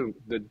and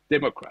the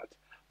Democrat.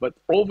 But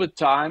over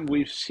time,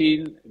 we've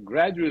seen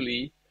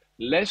gradually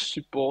less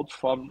support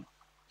from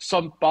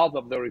some part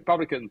of the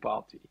Republican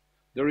Party.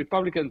 The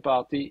Republican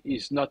Party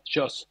is not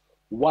just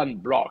one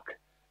bloc.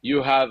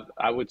 You have,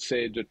 I would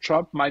say, the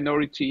Trump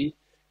minority,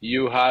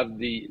 you have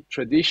the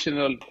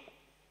traditional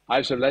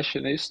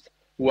isolationists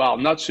who are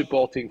not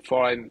supporting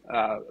foreign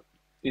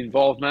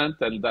involvement,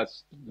 and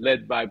that's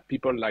led by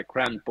people like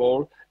Rand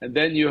Paul. And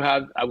then you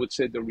have, I would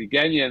say, the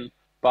Reaganian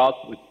part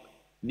with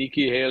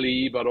Nikki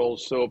Haley, but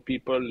also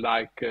people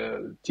like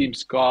Tim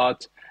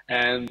Scott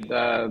and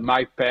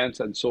Mike Pence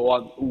and so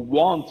on, who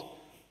want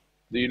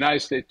the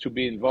United States to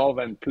be involved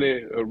and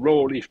play a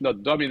role, if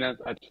not dominant,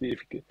 at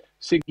least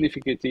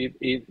significant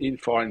in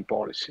foreign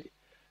policy.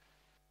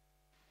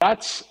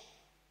 That's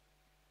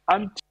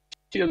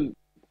until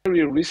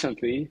very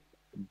recently,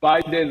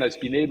 Biden has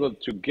been able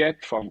to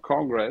get from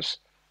Congress,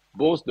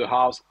 both the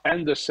House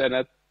and the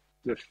Senate,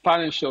 the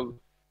financial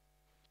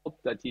support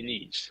that he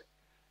needs.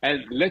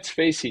 And let's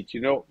face it,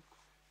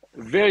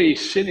 very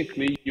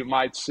cynically, you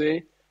might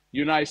say, the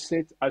United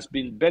States has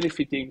been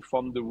benefiting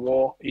from the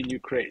war in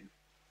Ukraine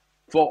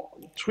for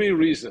three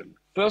reasons.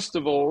 First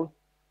of all,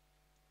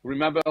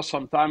 remember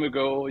some time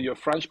ago, your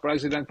French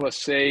president was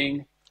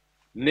saying,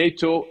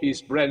 NATO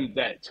is brain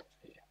dead.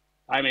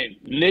 I mean,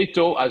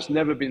 NATO has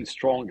never been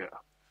stronger.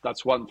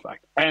 That's one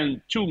fact.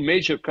 And two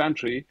major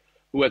countries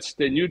who had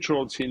stayed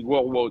neutral since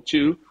World War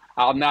II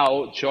are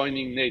now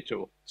joining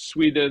NATO,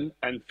 Sweden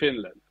and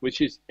Finland,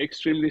 which is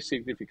extremely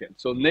significant.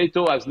 So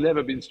NATO has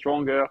never been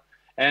stronger,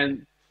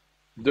 and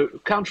the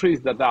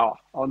countries that are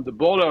on the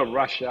border of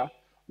Russia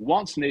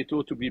want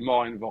NATO to be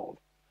more involved,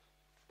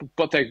 to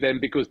protect them,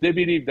 because they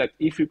believe that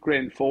if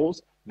Ukraine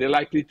falls, they're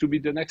likely to be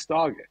the next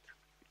target.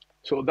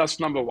 So that's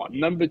number one.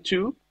 Number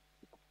two,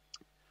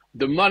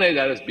 the money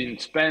that has been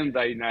spent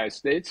by the United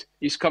States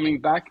is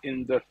coming back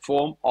in the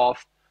form of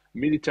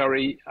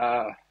military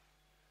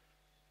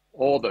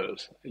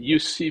orders. You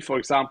see, for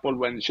example,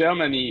 when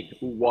Germany,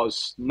 who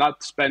was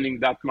not spending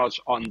that much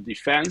on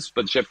defense,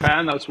 but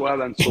Japan as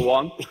well, and so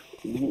on,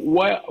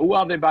 who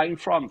are they buying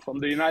from? From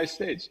the United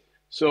States.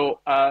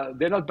 So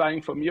they're not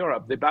buying from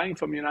Europe, they're buying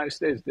from the United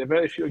States. There are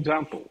very few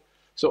examples.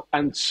 So,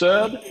 and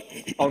third,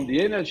 on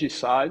the energy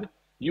side,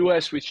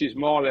 US, which is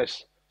more or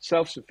less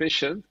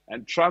self-sufficient,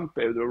 and Trump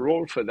played a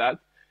role for that,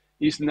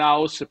 is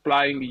now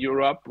supplying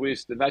Europe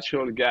with the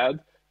natural gas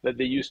that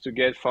they used to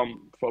get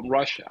from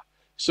Russia.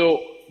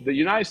 So the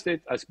United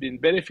States has been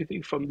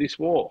benefiting from this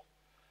war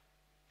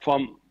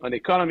from an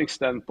economic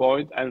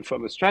standpoint and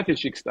from a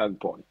strategic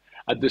standpoint.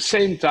 At the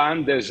same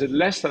time, there's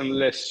less and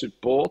less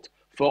support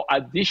for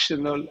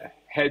additional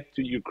aid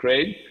to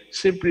Ukraine,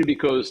 simply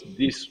because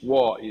this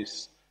war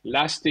is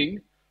lasting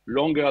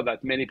longer than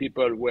many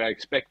people were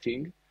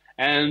expecting.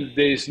 And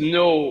there's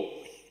no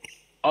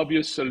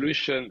obvious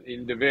solution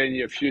in the very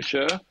near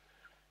future.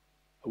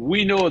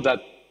 We know that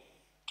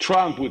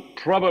Trump would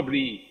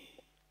probably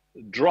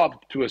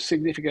drop to a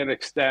significant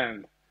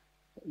extent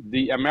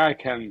the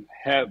American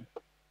help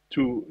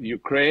to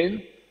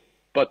Ukraine,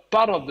 but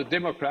part of the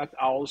Democrats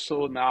are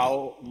also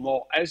now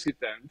more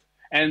hesitant.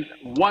 And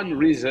one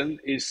reason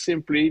is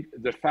simply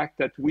the fact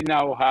that we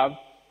now have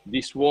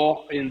this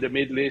war in the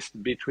Middle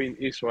East between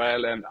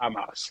Israel and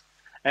Hamas.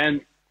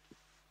 And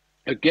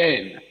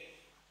again,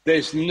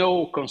 there's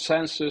no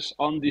consensus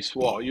on this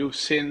war. You've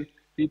seen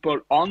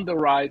people on the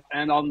right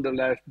and on the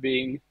left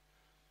being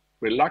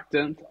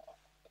reluctant.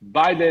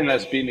 Biden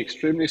has been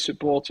extremely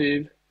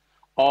supportive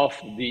of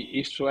the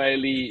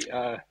Israeli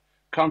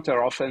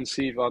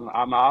counteroffensive on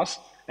Hamas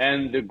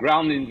and the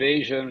ground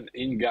invasion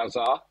in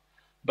Gaza.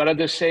 But at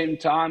the same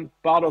time,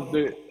 part of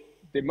the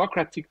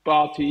Democratic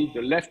Party,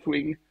 the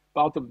left-wing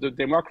part of the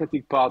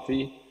Democratic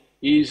Party,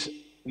 is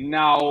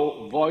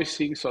now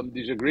voicing some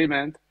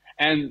disagreement,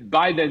 and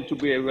Biden, to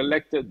be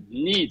elected,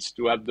 needs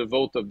to have the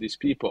vote of these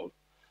people.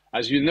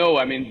 As you know,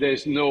 I mean,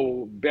 there's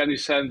no Bernie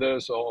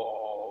Sanders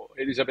or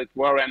Elizabeth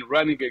Warren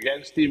running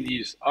against him.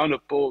 He's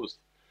unopposed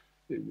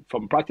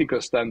from practical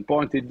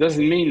standpoint. It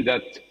doesn't mean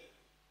that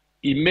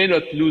he may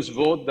not lose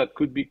vote that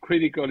could be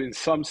critical in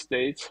some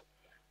states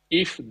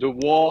if the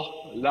war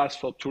lasts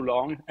for too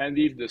long and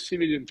if the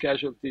civilian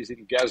casualties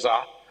in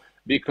Gaza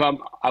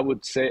become, I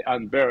would say,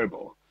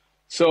 unbearable.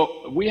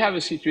 So we have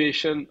a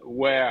situation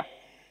where,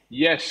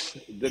 yes,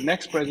 the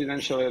next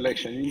presidential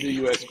election in the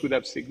US could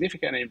have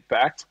significant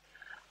impact.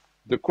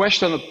 The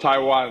question of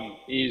Taiwan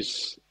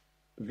is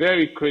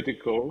very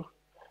critical.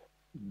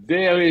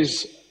 There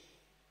is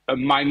a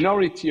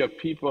minority of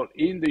people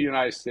in the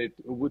United States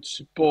who would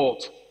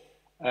support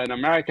an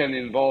American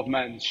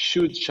involvement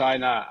should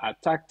China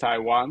attack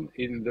Taiwan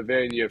in the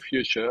very near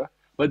future,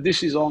 but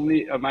this is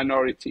only a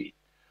minority.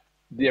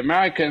 The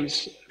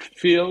Americans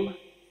feel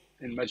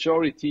in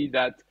majority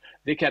that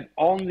they can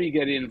only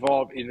get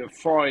involved in a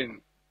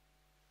foreign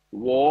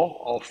war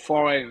or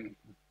foreign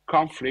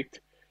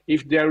conflict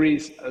if there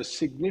is a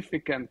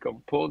significant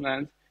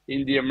component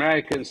in the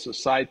American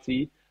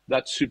society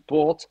that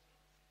support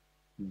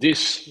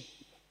this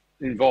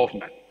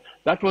involvement.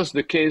 That was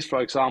the case,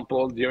 for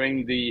example,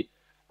 during the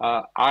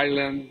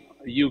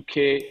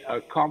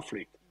Ireland-UK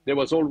conflict. There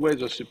was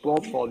always a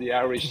support for the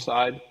Irish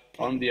side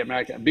on the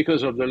American,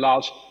 because of the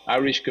large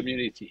Irish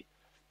community.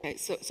 Okay,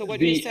 so what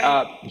you're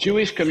saying... The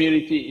Jewish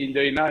community in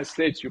the United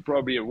States, you're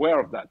probably aware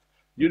of that.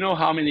 You know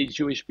how many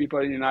Jewish people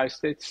in the United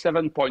States?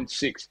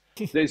 7.6.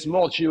 There's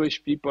more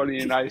Jewish people in the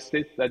United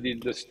States than in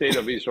the state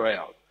of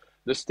Israel.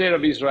 The state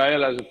of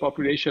Israel has a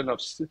population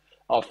of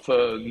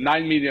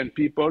 9 million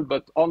people,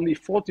 but only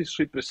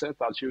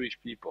 43% are Jewish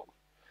people.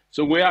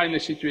 So we are in a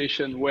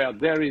situation where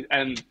there is,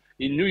 and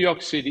in New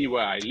York City,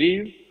 where I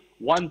live,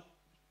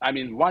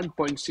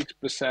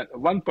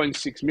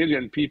 1.6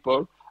 million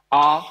people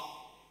are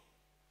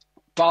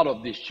part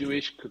of this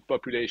Jewish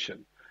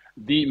population.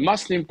 The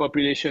Muslim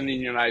population in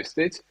the United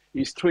States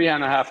is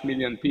 3.5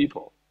 million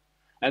people.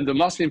 And the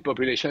Muslim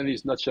population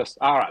is not just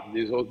Arab.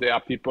 There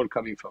are people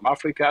coming from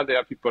Africa, there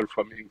are people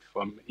coming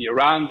from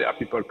Iran, there are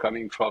people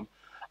coming from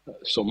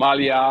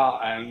Somalia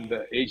and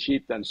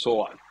Egypt and so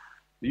on.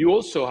 You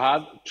also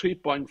have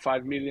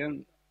 3.5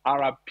 million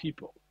Arab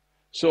people.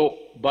 So,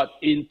 but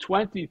in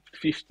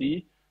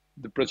 2050,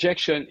 the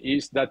projection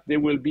is that there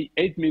will be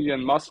 8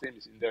 million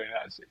Muslims in the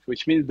United States,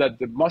 which means that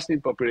the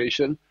Muslim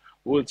population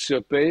will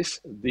surpass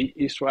the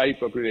Israeli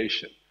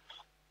population.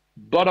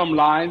 Bottom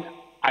line,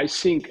 I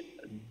think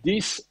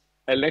this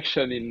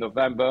election in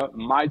November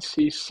might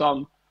see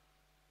some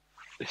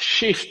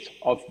shift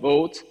of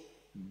vote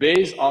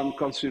based on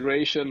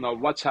consideration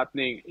of what's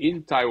happening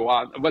in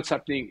Taiwan, what's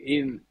happening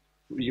in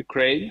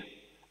Ukraine.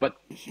 But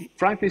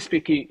frankly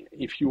speaking,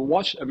 if you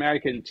watch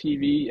American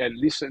TV and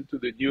listen to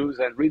the news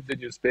and read the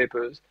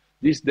newspapers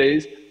these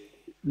days,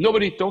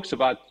 nobody talks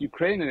about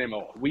Ukraine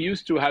anymore. We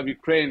used to have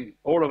Ukraine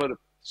all over the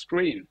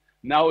screen.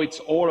 Now it's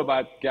all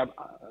about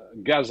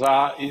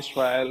Gaza,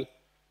 Israel.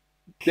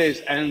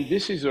 And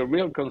this is a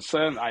real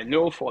concern, I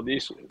know, for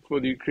the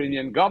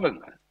Ukrainian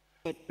government,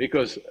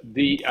 because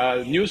the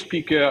new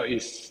speaker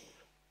is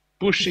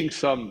pushing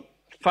some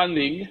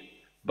funding,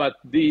 but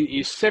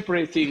is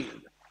separating.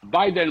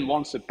 Biden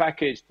wants a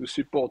package to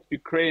support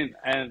Ukraine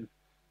and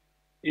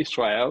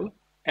Israel,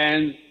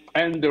 and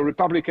the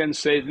Republicans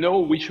say, no,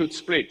 we should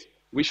split.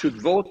 We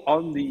should vote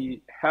on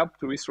the help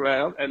to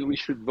Israel, and we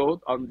should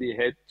vote on the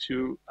aid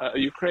to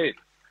Ukraine.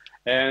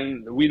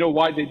 And we know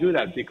why they do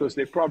that, because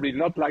they're probably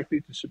not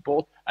likely to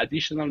support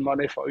additional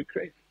money for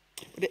Ukraine.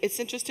 But it's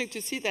interesting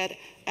to see that,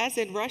 as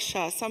in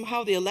Russia,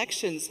 somehow the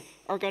elections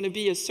are going to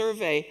be a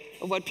survey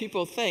of what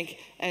people think,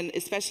 and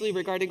especially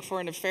regarding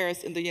foreign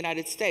affairs in the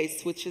United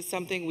States, which is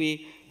something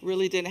we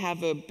really didn't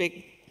have a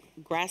big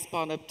grasp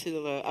on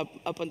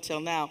up until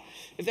now.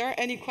 If there are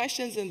any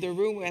questions in the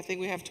room, I think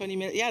we have 20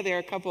 minutes. Yeah, there are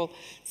a couple.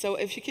 So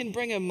if you can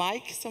bring a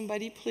mic,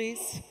 somebody,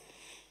 please.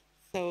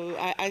 So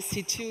I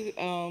see two.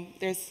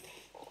 There's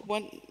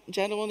one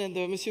gentleman in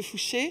the Monsieur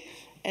Fouché,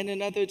 and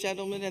another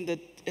gentleman in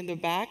the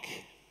back.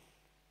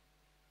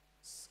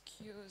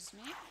 Excuse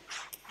me.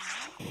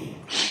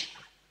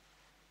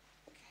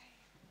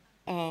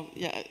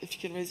 Yeah, if you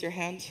can raise your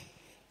hand.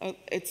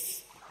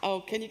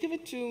 Can you give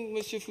it to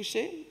Monsieur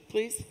Fouché,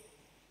 please?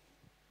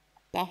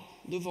 Là,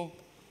 devant.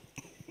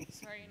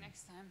 Sorry,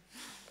 next time.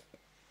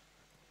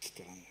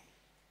 Sorry.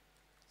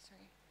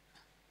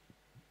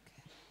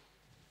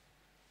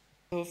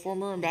 A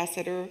former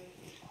ambassador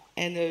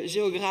and a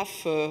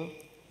géographe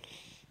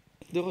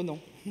de renom.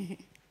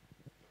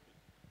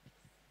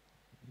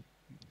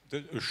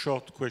 A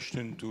short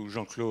question to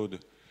Jean-Claude.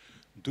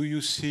 Do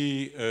you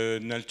see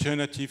an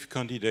alternative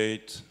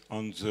candidate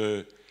on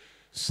the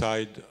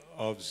side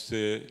of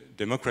the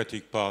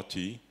Democratic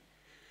Party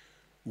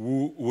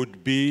who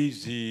would be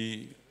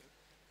the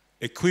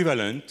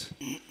equivalent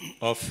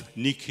of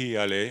Nikki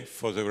Haley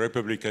for the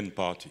Republican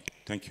Party?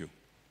 Thank you.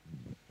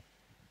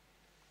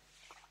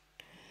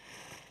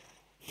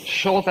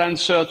 short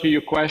answer to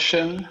your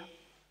question,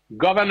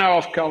 governor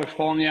of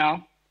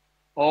California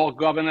or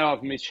governor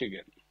of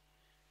Michigan.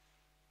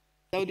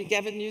 That would be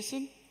Gavin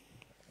Newsom,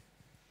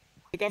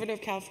 the governor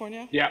of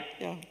California? Yeah.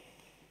 Yeah.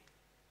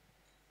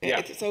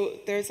 Yeah. So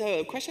there's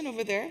a question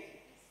over there,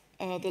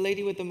 the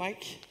lady with the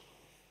mic.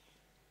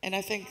 And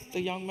I think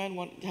the young man,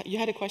 you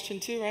had a question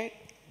too, right?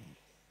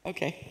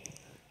 Okay.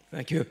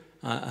 Thank you.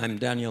 I'm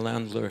Daniel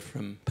Andler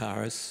from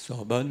Paris,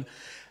 Sorbonne.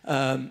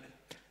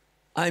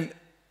 I'm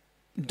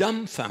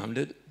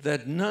dumbfounded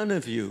that none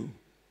of you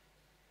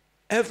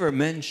ever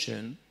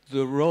mention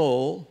the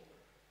role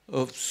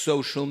of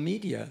social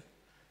media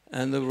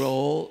and the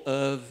role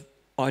of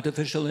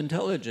artificial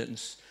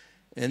intelligence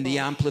in the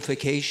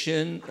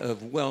amplification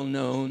of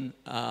well-known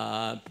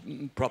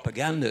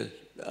propaganda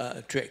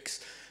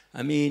tricks.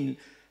 I mean,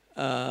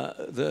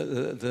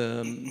 the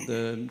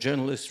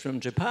journalist from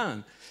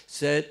Japan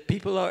said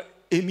people are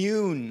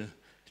immune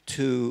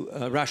to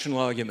rational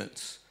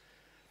arguments.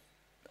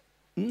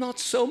 Not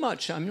so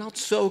much. I'm not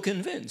so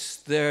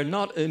convinced. They're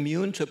not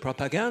immune to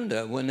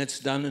propaganda when it's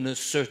done in a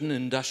certain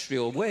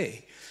industrial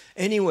way.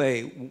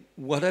 Anyway,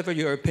 whatever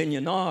your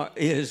opinion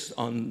is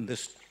on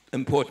this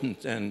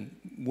important and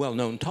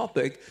well-known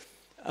topic,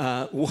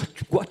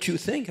 what you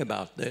think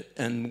about it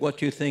and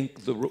what you think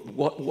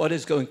what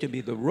is going to be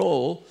the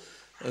role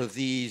of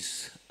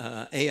these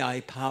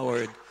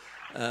AI-powered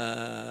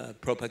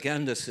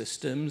propaganda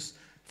systems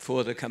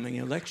for the coming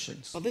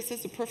elections. Well, this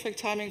is the perfect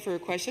timing for a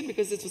question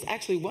because this was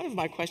actually one of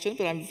my questions,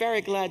 but I'm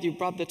very glad you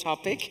brought the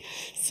topic.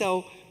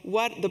 So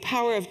the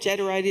power of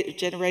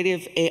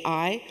generative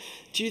AI,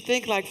 do you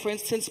think, like, for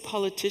instance,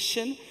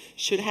 politicians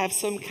should have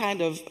some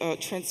kind of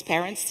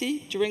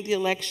transparency during the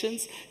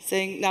elections,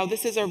 saying, now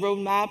this is our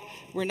roadmap,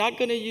 we're not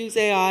going to use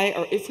AI,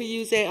 or if we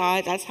use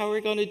AI, that's how we're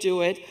going to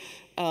do it.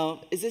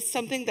 Is this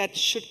something that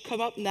should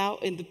come up now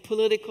in the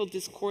political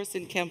discourse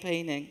in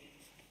campaigning?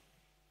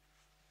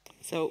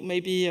 So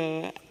maybe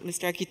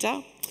Mr.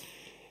 Akita?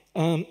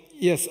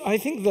 Yes, I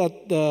think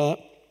that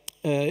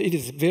it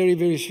is a very,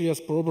 very serious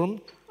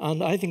problem,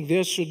 and I think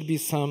there should be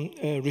some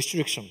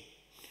restriction.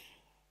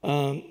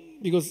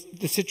 Because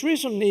the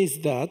situation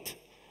is that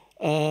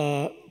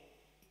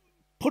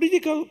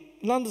political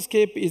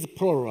landscape is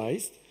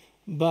polarized,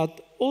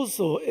 but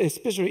also,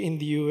 especially in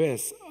the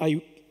US,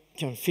 I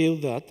can feel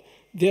that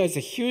there is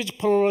a huge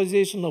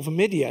polarization of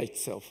media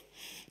itself.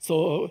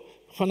 So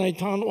when I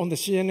turn on the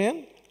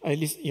CNN,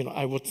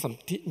 I watch some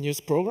news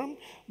program,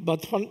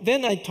 but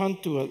then I turn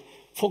to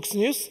Fox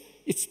News,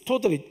 it's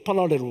totally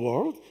parallel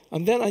world,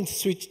 and then I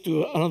switch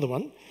to another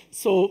one.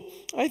 So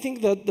I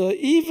think that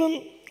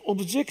even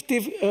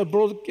objective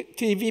broad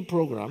TV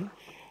program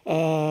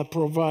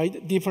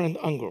provide different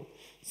angle.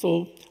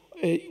 So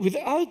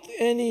without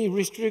any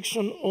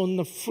restriction on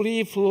the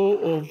free flow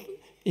of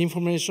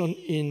information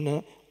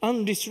in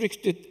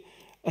unrestricted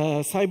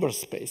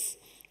cyberspace,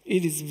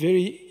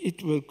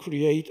 it will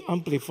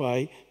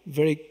amplify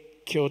very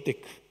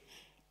chaotic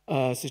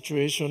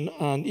situation,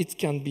 and it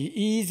can be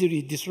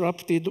easily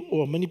disrupted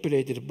or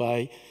manipulated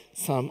by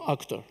some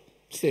actor.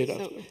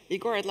 So,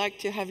 Igor, I'd like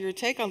to have your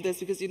take on this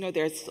because,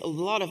 there's a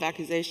lot of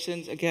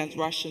accusations against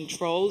Russian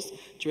trolls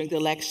during the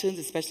elections,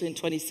 especially in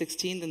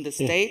 2016 in the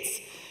States.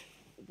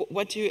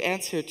 What do you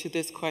answer to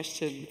this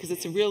question? Because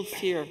it's a real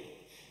fear.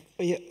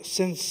 Yeah,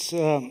 since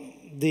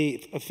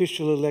the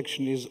official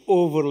election is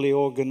overly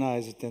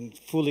organized and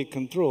fully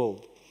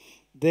controlled,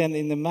 then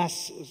in the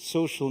mass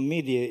social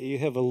media, you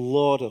have a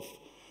lot of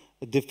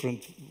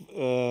different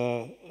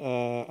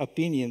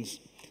opinions,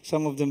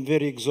 some of them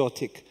very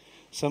exotic.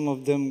 Some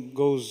of them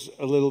goes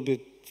a little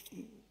bit,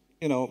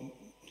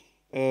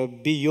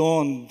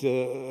 beyond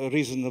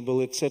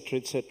reasonable, etc.,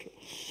 etc.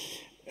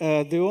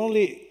 The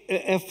only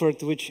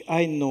effort which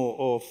I know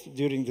of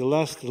during the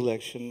last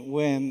election,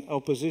 when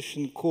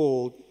opposition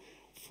called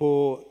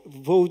for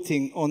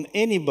voting on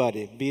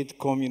anybody, be it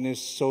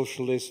communist,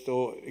 socialist,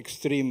 or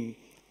extreme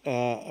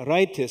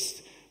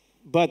rightist,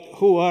 but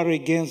who are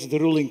against the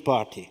ruling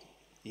party.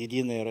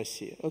 Единая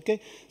Россия. Okay?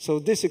 So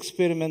this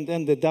experiment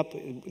ended up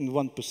in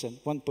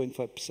 1%,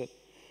 1.5%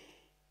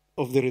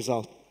 of the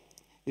result.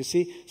 You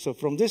see? So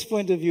from this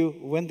point of view,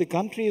 when the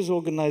country is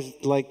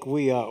organized like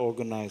we are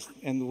organized,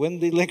 and when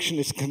the election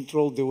is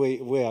controlled the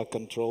way we are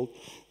controlled,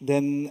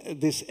 then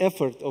this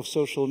effort of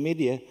social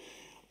media,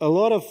 a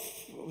lot of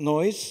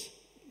noise,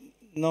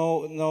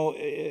 no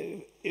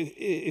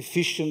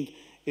efficient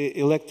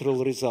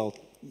electoral result.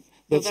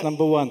 That's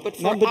number one. But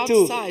for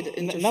outside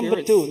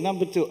interference.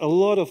 Number two, a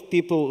lot of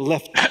people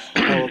left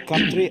our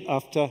country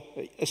after,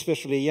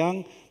 especially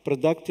young,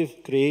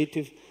 productive,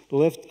 creative,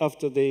 left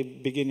after the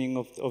beginning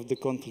of the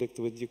conflict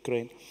with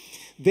Ukraine.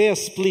 They are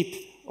split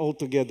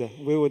altogether.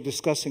 We were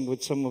discussing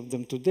with some of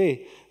them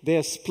today. They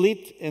are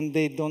split and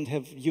they don't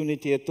have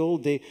unity at all.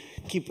 They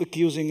keep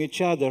accusing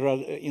each other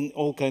in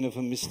all kinds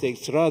of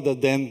mistakes rather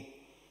than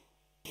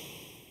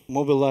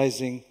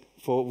mobilizing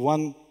for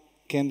one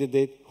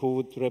candidate who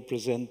would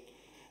represent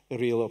a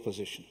real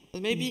opposition.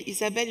 Maybe,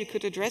 Isabelle, you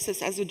could address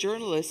this as a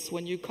journalist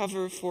when you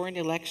cover foreign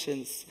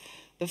elections.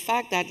 The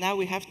fact that now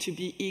we have to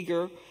be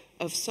eager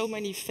of so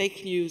many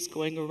fake news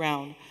going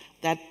around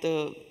that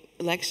the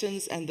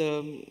elections and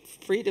the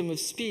freedom of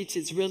speech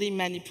is really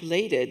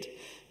manipulated.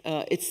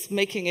 It's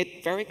making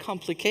it very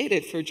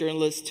complicated for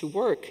journalists to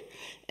work.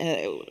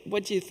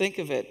 What do you think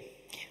of it?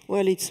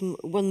 Well, it's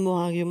one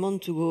more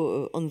argument to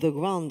go on the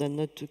ground and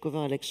not to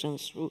cover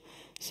elections through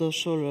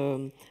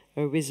social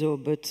réseau.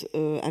 But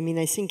I mean,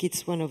 I think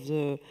it's one of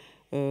the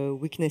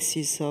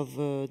weaknesses of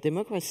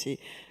democracy.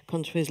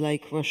 Countries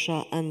like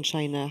Russia and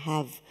China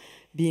have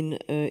been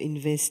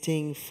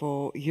investing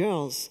for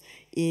years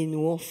in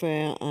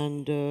warfare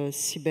and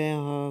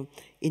cyber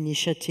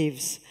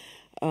initiatives.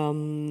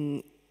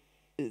 The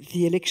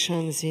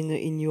elections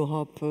in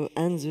Europe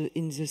and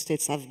in the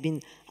States have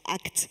been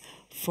hacked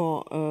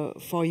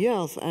for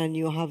years, and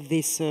you have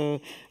this. I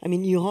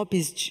mean, Europe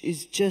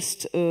is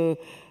just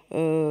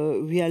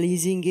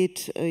realizing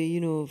it,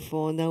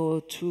 for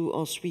now 2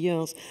 or 3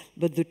 years.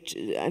 But the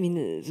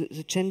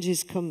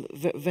changes come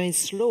very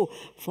slow.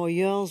 For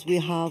years, we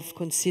have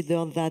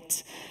considered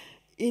that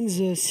in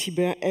the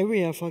cyber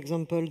area, for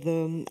example,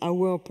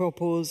 our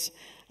purpose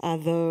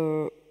as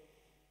the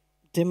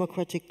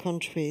democratic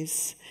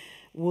countries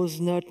was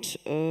not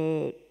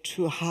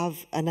to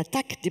have an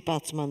attack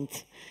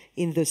department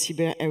in the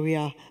cyber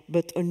area,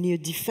 but only a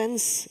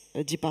defense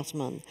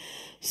department.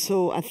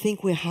 So I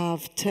think we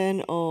have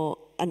 10 or,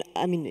 and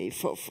I mean,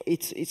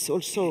 it's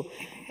also,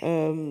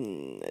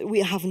 we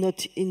have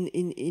not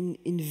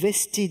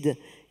invested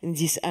in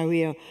this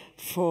area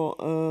for,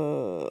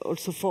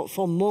 also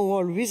for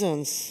moral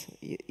reasons,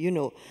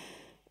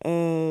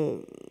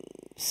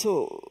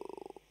 So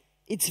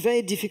it's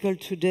very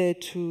difficult today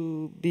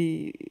to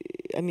be,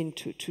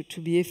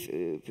 to be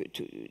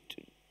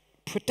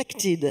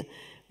protected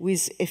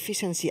with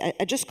efficiency.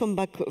 I just come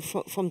back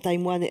from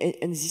Taiwan,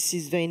 and this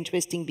is very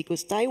interesting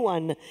because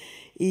Taiwan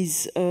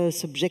is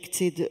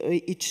subjected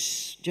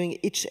during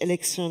each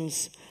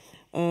elections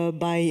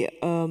by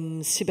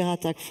cyber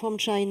attack from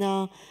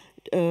China,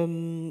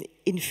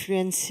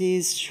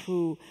 influences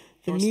through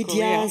the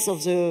medias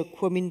of the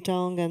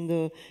Kuomintang and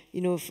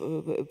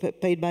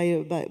paid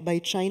by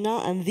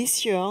China. And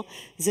this year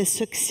they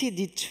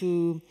succeeded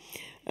to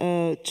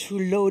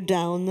low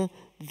down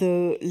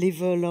the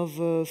level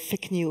of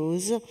fake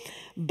news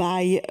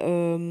by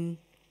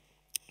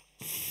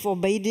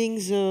forbidding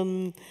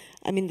the,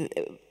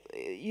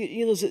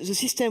 the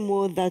system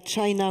was that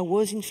China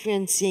was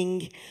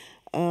influencing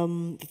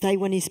the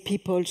Taiwanese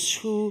people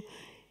through,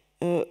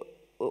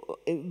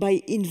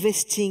 by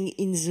investing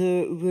in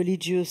the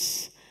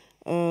religious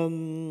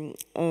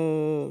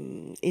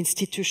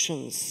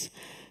institutions.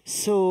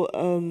 So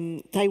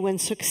Taiwan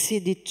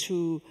succeeded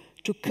to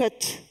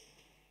cut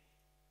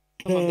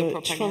the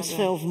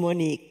transfer of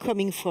money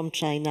coming from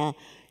China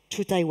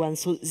to Taiwan.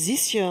 So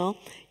this year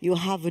you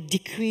have a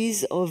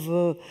decrease of,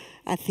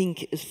 I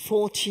think,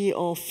 40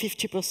 or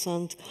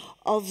 50%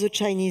 of the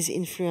Chinese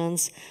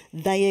influence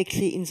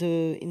directly in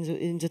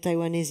the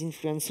Taiwanese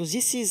influence. So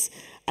this is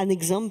an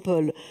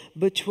example,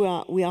 but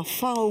we are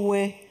far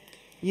away,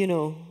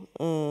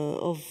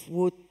 of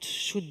what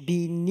should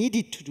be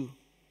needed to do.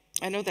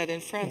 I know that in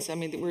France,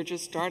 we're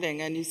just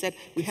starting, and you said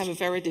we have a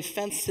very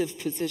defensive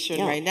position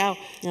right now,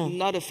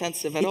 not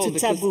offensive at all.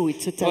 It's a taboo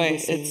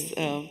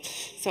thing.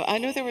 So I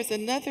know there was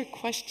another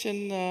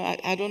question.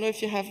 I don't know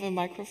if you have a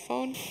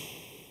microphone.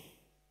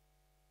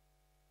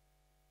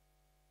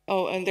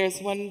 Oh, and there's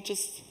one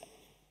just...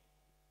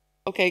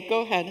 Okay,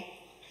 go ahead.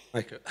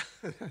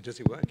 Does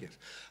it work? Yes.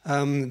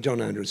 John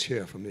Andrews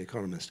here from The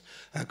Economist.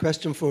 A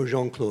question for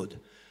Jean-Claude.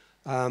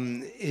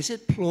 Is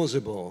it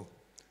plausible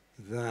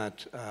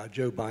that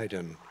Joe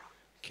Biden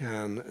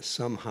can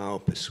somehow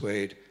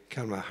persuade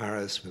Kamala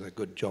Harris with a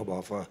good job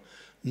offer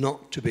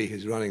not to be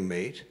his running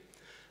mate?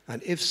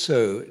 And if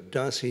so,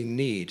 does he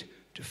need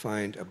to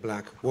find a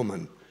black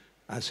woman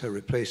as her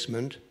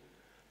replacement?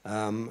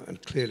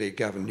 And clearly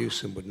Gavin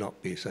Newsom would not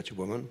be such a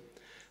woman.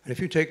 And if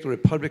you take the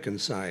Republican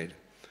side,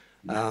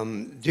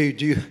 do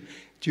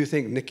you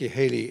think Nikki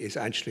Haley is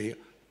actually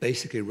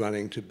basically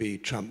running to be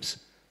Trump's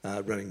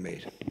running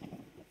mate?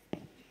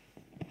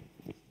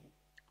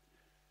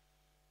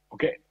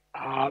 Okay.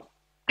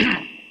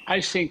 I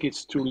think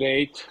it's too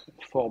late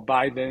for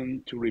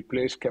Biden to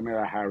replace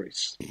Kamala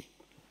Harris.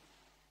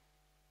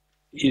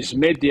 He's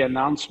made the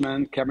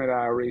announcement Kamala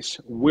Harris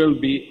will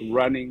be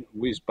running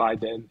with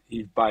Biden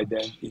if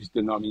Biden is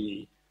the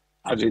nominee,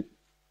 as it's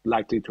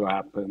likely to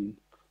happen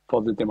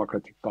for the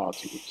Democratic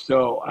Party.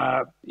 So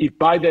if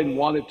Biden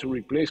wanted to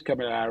replace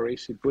Kamala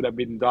Harris, it would have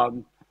been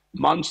done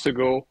months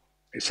ago,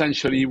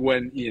 essentially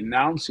when he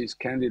announced his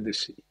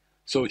candidacy.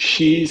 So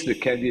she's the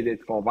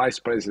candidate for vice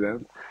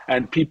president,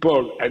 and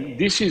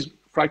this is,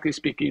 frankly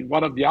speaking,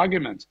 one of the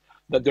arguments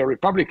that the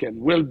Republican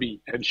will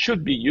be and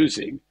should be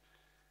using.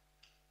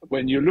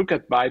 When you look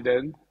at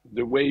Biden,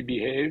 the way he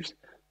behaves,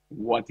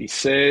 what he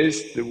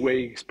says, the way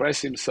he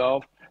expresses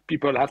himself,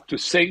 people have to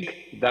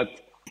think that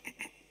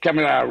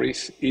Kamala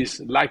Harris is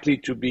likely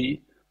to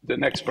be the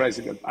next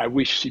president. I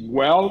wish him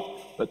well,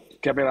 but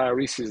Kamala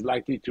Harris is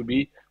likely to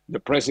be the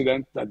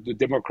president that the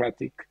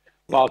Democratic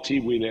Party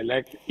will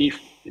elect if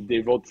they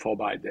vote for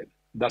Biden.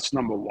 That's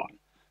number one.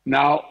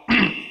 Now,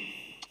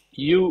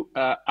 you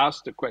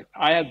asked the question.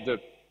 I had the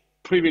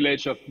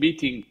privilege of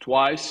meeting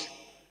twice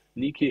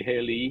Nikki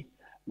Haley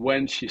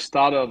when she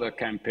started the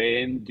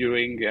campaign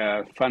during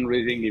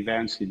fundraising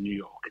events in New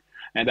York.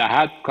 And I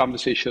had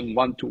conversation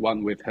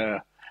one-to-one with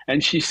her.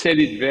 And she said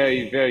it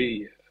very,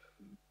 very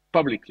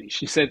publicly.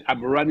 She said,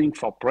 I'm running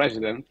for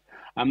president.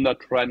 I'm not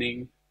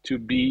running to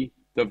be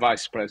the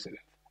vice president.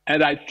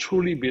 And I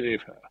truly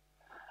believe her.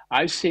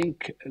 I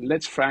think,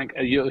 let's frank,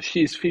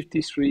 she's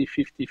 53,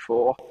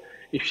 54.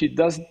 If she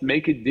doesn't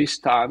make it this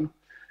time,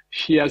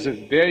 she has a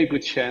very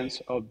good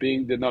chance of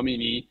being the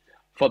nominee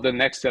for the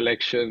next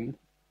election.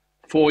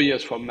 4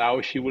 years from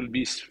now, she will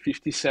be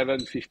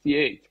 57,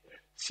 58.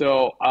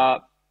 So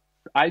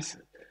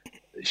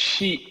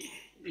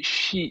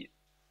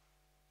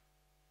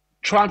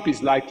Trump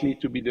is likely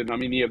to be the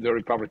nominee of the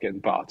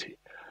Republican Party.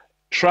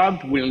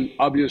 Trump will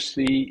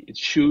obviously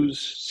choose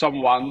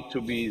someone to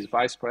be his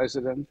vice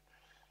president.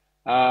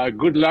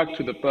 Good luck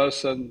to the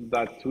person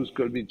who's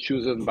going to be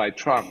chosen by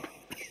Trump,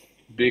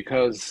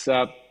 because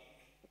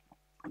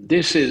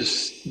this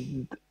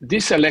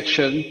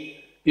election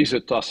is a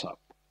toss-up.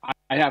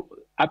 I have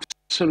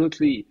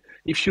absolutely,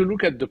 if you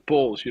look at the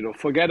polls,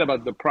 forget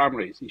about the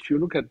primaries. If you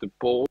look at the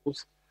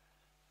polls,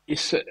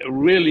 it's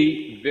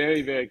really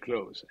very, very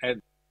close.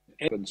 And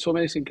so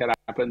many things can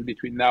happen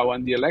between now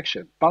and the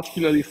election,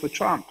 particularly for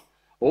Trump,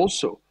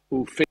 also,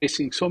 who's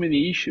facing so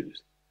many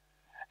issues.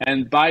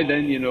 And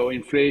Biden,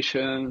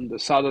 inflation, the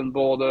southern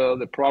border,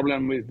 the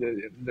problem with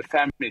the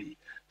family.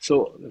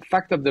 So the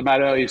fact of the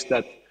matter is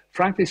that,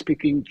 frankly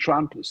speaking,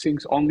 Trump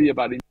thinks only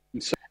about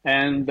himself,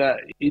 and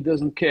he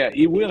doesn't care.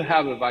 He will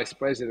have a vice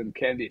president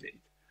candidate.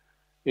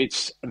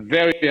 It's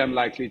very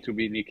unlikely to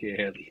be Nikki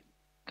Haley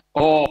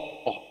or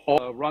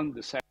Ron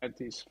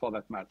DeSantis for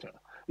that matter.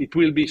 It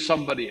will be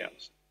somebody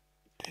else.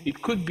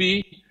 It could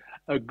be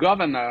a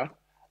governor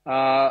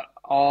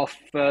of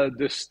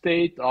the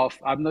state of,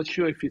 I'm not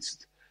sure if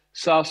it's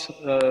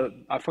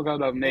I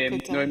forgot her name.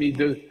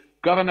 The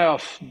governor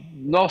of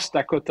North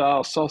Dakota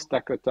or South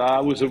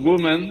Dakota was a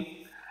woman,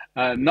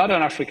 not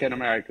an African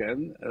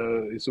American.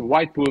 It's a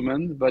white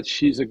woman, but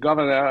she's a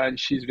governor and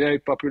she's very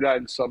popular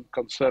in some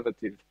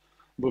conservative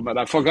movement.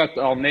 I forgot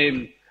her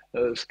name,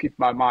 skipped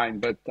my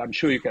mind, but I'm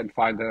sure you can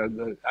find her.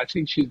 I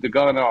think she's the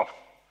governor of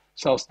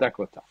South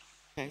Dakota.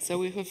 Okay, so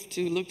we have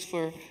to look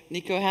for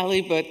Nikki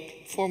Haley, but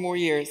 4 more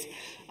years.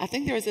 I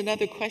think there was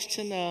another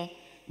question.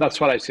 That's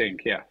what I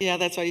think, yeah. Yeah,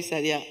 that's what you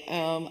said, yeah.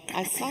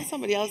 I saw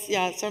somebody else,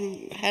 yeah,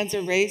 some hands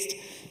are raised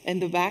in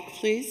the back,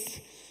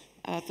 please.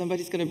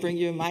 Somebody's going to bring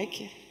you a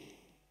mic.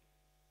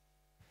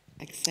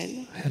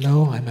 Axel.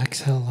 Hello, I'm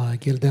Axel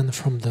Gilden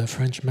from the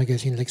French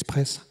magazine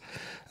L'Express.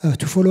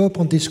 To follow up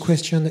on this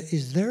question,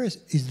 is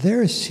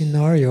there a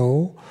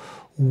scenario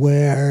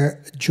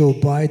where Joe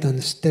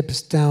Biden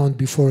steps down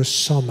before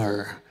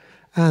summer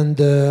and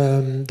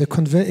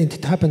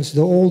it happens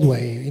the old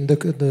way,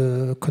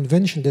 the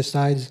convention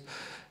decides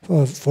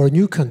for a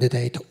new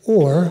candidate,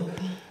 or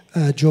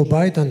Joe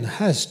Biden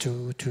has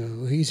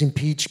he's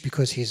impeached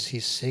because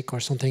he's sick or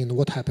something, and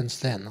what happens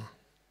then?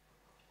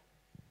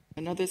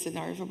 Another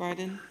scenario for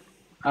Biden?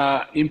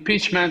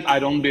 Impeachment, I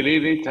don't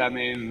believe it. I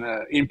mean,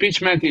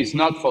 impeachment is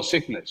not for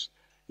sickness.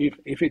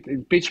 If it's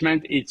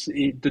impeachment,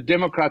 the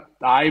Democrats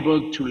are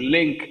able to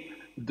link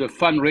the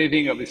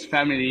fundraising of his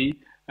family.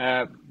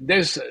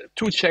 There's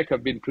 2 checks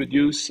have been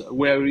produced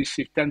where he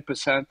received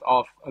 10%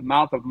 of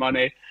amount of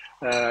money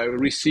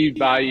received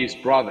by his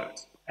brother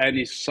and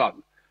his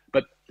son.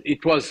 But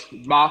it was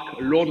marked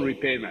loan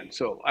repayment.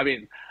 So, I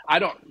mean,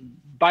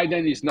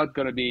 Biden is not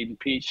going to be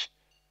impeached.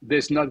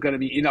 There's not going to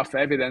be enough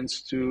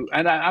evidence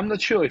and I'm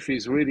not sure if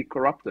he's really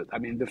corrupted. I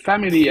mean, the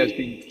family has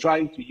been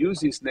trying to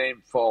use his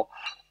name for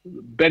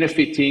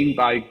benefiting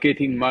by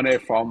getting money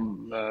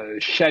from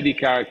shady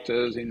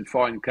characters in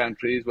foreign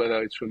countries,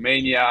 whether it's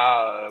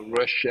Romania,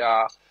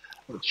 Russia,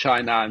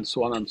 China, and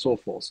so on and so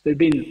forth.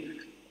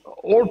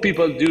 All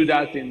people do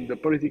that in the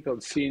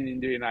political scene in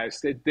the United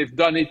States. They've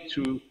done it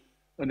to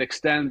an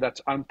extent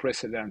that's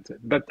unprecedented,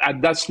 but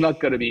that's not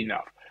going to be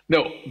enough.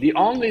 No, the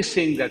only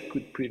thing that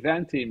could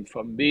prevent him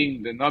from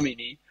being the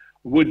nominee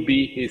would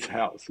be his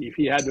health. If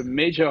he had a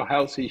major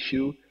health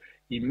issue,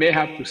 he may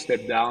have to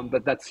step down,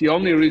 but that's the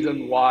only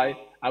reason why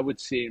I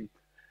would see him.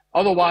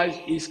 Otherwise,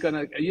 he's going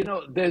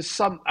to,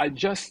 there's I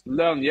just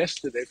learned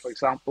yesterday, for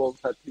example,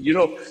 that,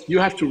 you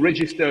have to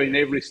register in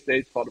every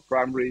state for the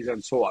primaries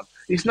and so on.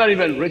 He's not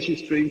even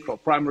registering for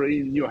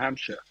primary in New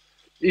Hampshire.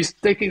 He's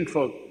taking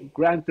for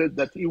granted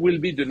that he will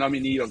be the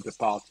nominee of the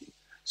party.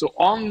 So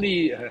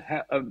only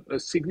a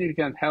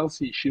significant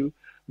health issue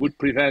would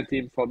prevent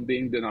him from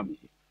being the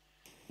nominee.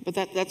 But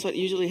that's what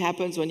usually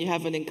happens when you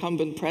have an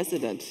incumbent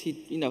president.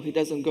 He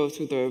doesn't go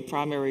through the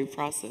primary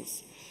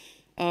process.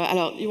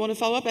 Alors, you want to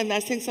follow up? And I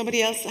think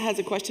somebody else has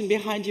a question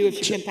behind you. If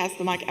you can pass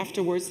the mic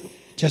afterwards.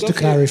 Just to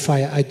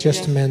clarify, I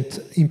just meant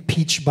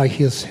impeached by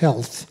his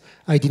health.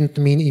 I didn't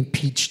mean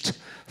impeached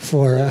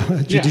for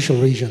judicial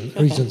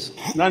reasons.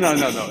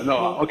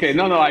 No. Okay,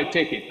 no, I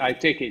take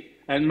it.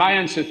 And my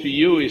answer to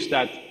you is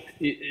that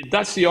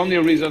That's the only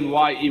reason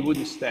why he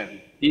wouldn't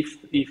stand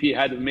if he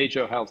had a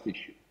major health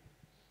issue.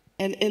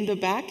 And in the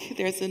back,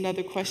 there's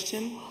another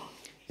question.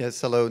 Yes,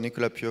 hello,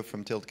 Nicolas Pio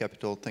from Tilt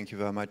Capital. Thank you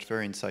very much,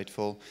 very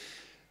insightful.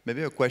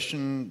 Maybe a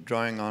question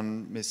drawing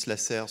on Ms.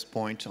 Lasserre's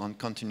point on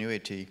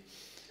continuity.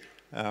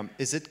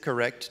 Is it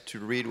correct to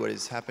read what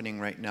is happening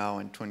right now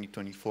in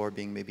 2024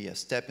 being maybe a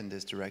step in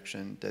this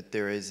direction, that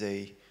there is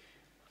I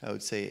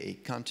would say, a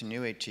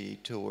continuity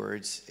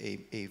towards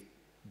a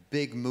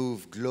big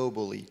move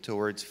globally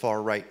towards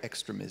far-right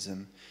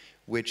extremism,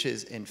 which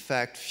is in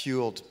fact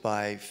fueled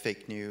by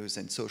fake news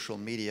and social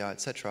media,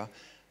 etc.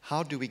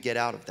 How do we get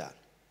out of that?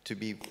 To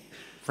be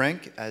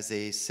frank, as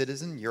a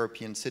citizen,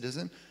 European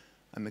citizen,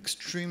 I'm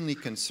extremely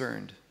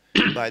concerned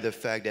by the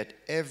fact that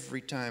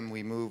every time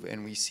we move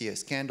and we see a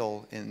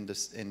scandal in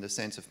the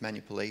sense of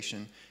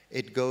manipulation,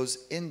 it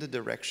goes in the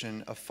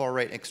direction of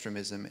far-right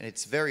extremism, and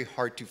it's very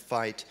hard to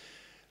fight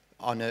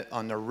on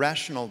a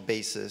rational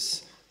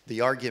basis the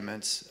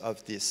arguments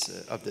of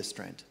this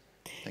trend.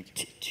 Thank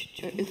you.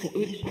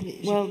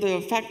 Well,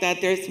 the fact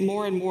that there's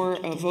more and more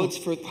votes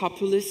for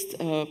populist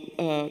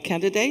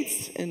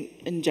candidates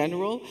in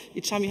general.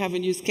 Each time you have a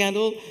new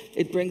scandal,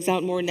 it brings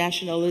out more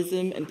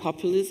nationalism and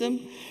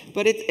populism.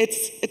 But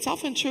it's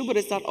often true, but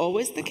it's not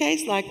always the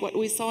case. Like what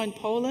we saw in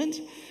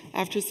Poland,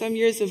 after some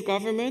years of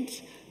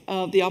government,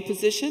 the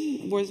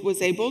opposition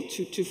was able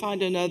to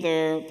find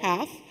another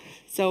path.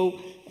 So,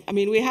 I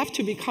mean, we have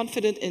to be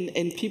confident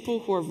in people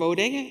who are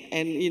voting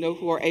and,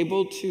 who are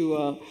able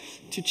to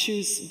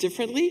choose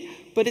differently.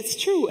 But it's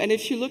true. And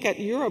if you look at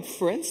Europe,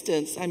 for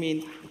instance, I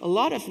mean, a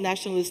lot of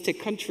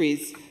nationalistic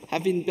countries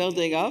have been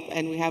building up,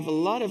 and we have a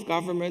lot of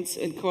governments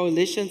and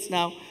coalitions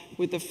now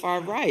with the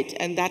far right,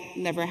 and that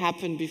never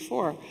happened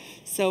before.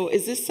 So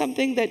is this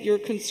something that you're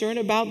concerned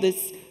about,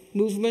 this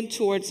movement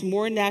towards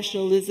more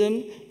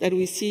nationalism that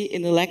we see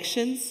in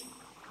elections?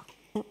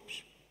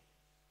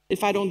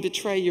 If I don't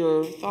betray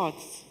your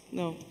thoughts,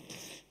 no.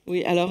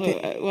 Oui, alors,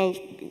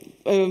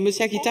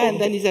 Monsieur Akita and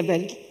then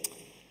Isabelle.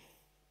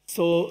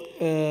 So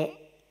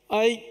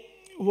I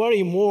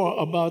worry more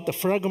about the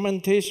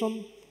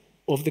fragmentation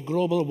of the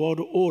global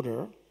world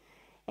order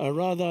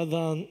rather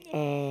than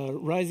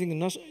rising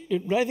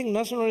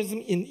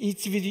nationalism in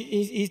each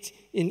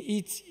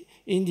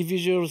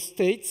individual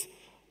states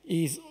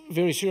is a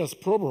very serious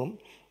problem.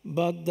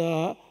 But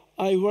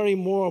I worry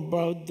more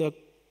about the,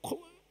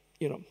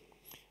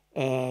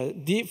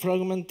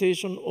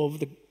 defragmentation of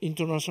the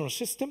international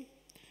system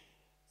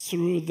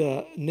through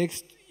the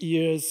next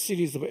year's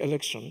series of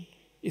elections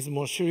is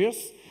more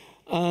serious.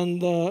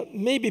 And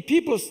maybe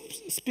people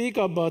speak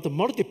about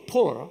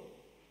multipolar,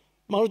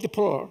 but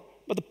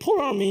the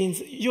polar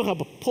means you have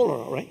a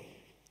polar, right?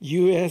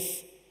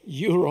 US,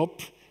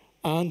 Europe,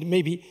 and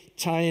maybe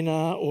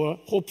China, or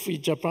hopefully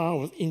Japan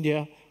or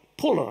India,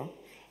 polar.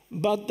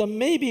 But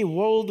maybe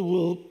world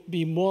will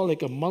be more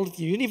like a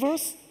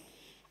multi-universe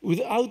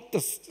without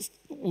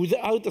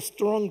a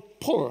strong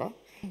polar,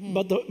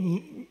 but the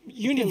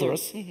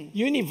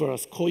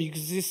universe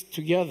coexists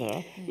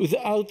together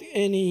without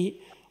any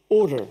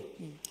order.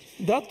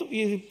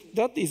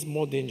 That is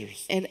more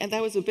dangerous. And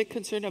that was a big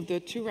concern of the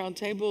two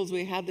roundtables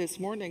we had this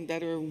morning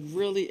that are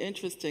really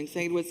interesting,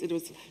 saying it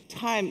was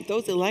time,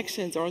 those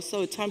elections are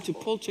also a time to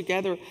pull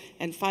together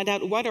and find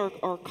out what are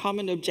our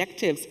common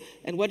objectives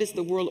and what is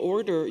the world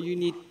order you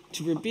need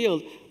to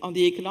rebuild on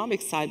the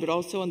economic side, but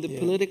also on the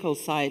political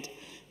side.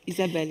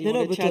 Isabelle, you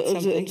want to chat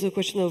something? On the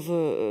question of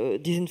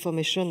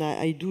disinformation,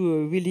 I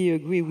do really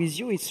agree with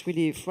you. It's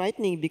really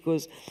frightening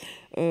because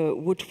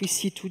what we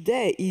see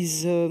today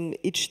is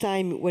each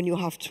time when you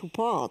have two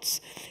parts,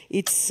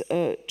 it's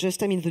the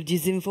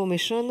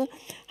disinformation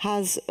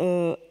has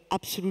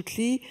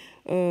absolutely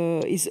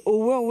is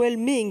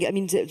overwhelming. I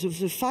mean,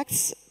 the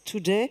facts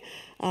today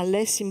are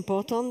less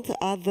important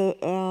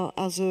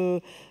as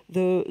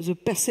the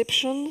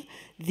perception,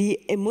 the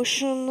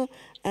emotion,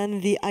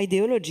 and the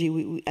ideology.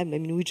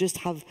 We just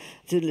have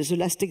the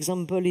last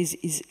example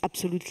is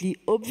absolutely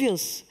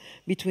obvious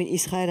between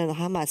Israel and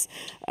Hamas.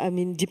 I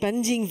mean,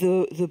 depending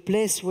the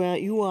place where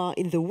you are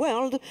in the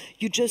world,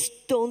 you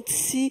just don't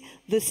see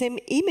the same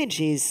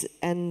images,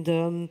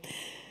 and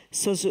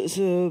so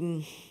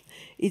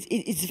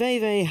it's very,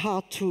 very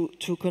hard to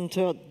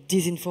counter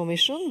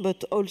disinformation,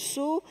 but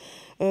also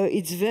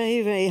it's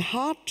very, very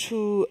hard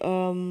to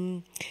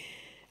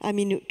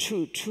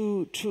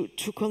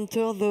to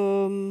counter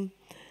the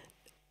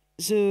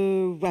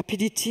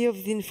rapidity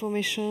of the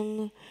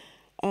information,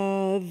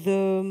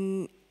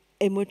 the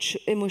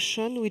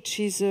emotion which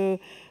is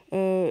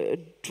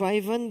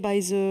driven by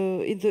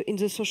in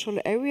the social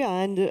area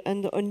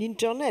and on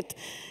internet.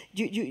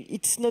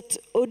 It's not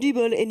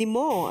audible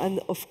anymore,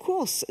 and of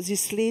course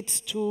this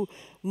leads to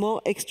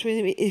more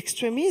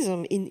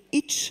extremism in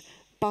each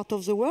part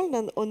of the world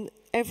and on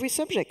every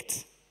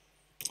subject.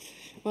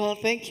 Well,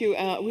 thank you.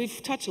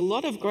 We've touched a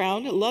lot of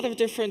ground, a lot of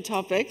different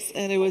topics,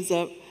 and it was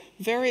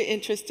very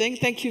interesting.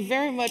 Thank you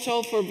very much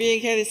all for being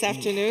here this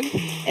afternoon,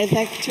 and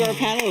thank you to our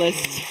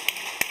panelists.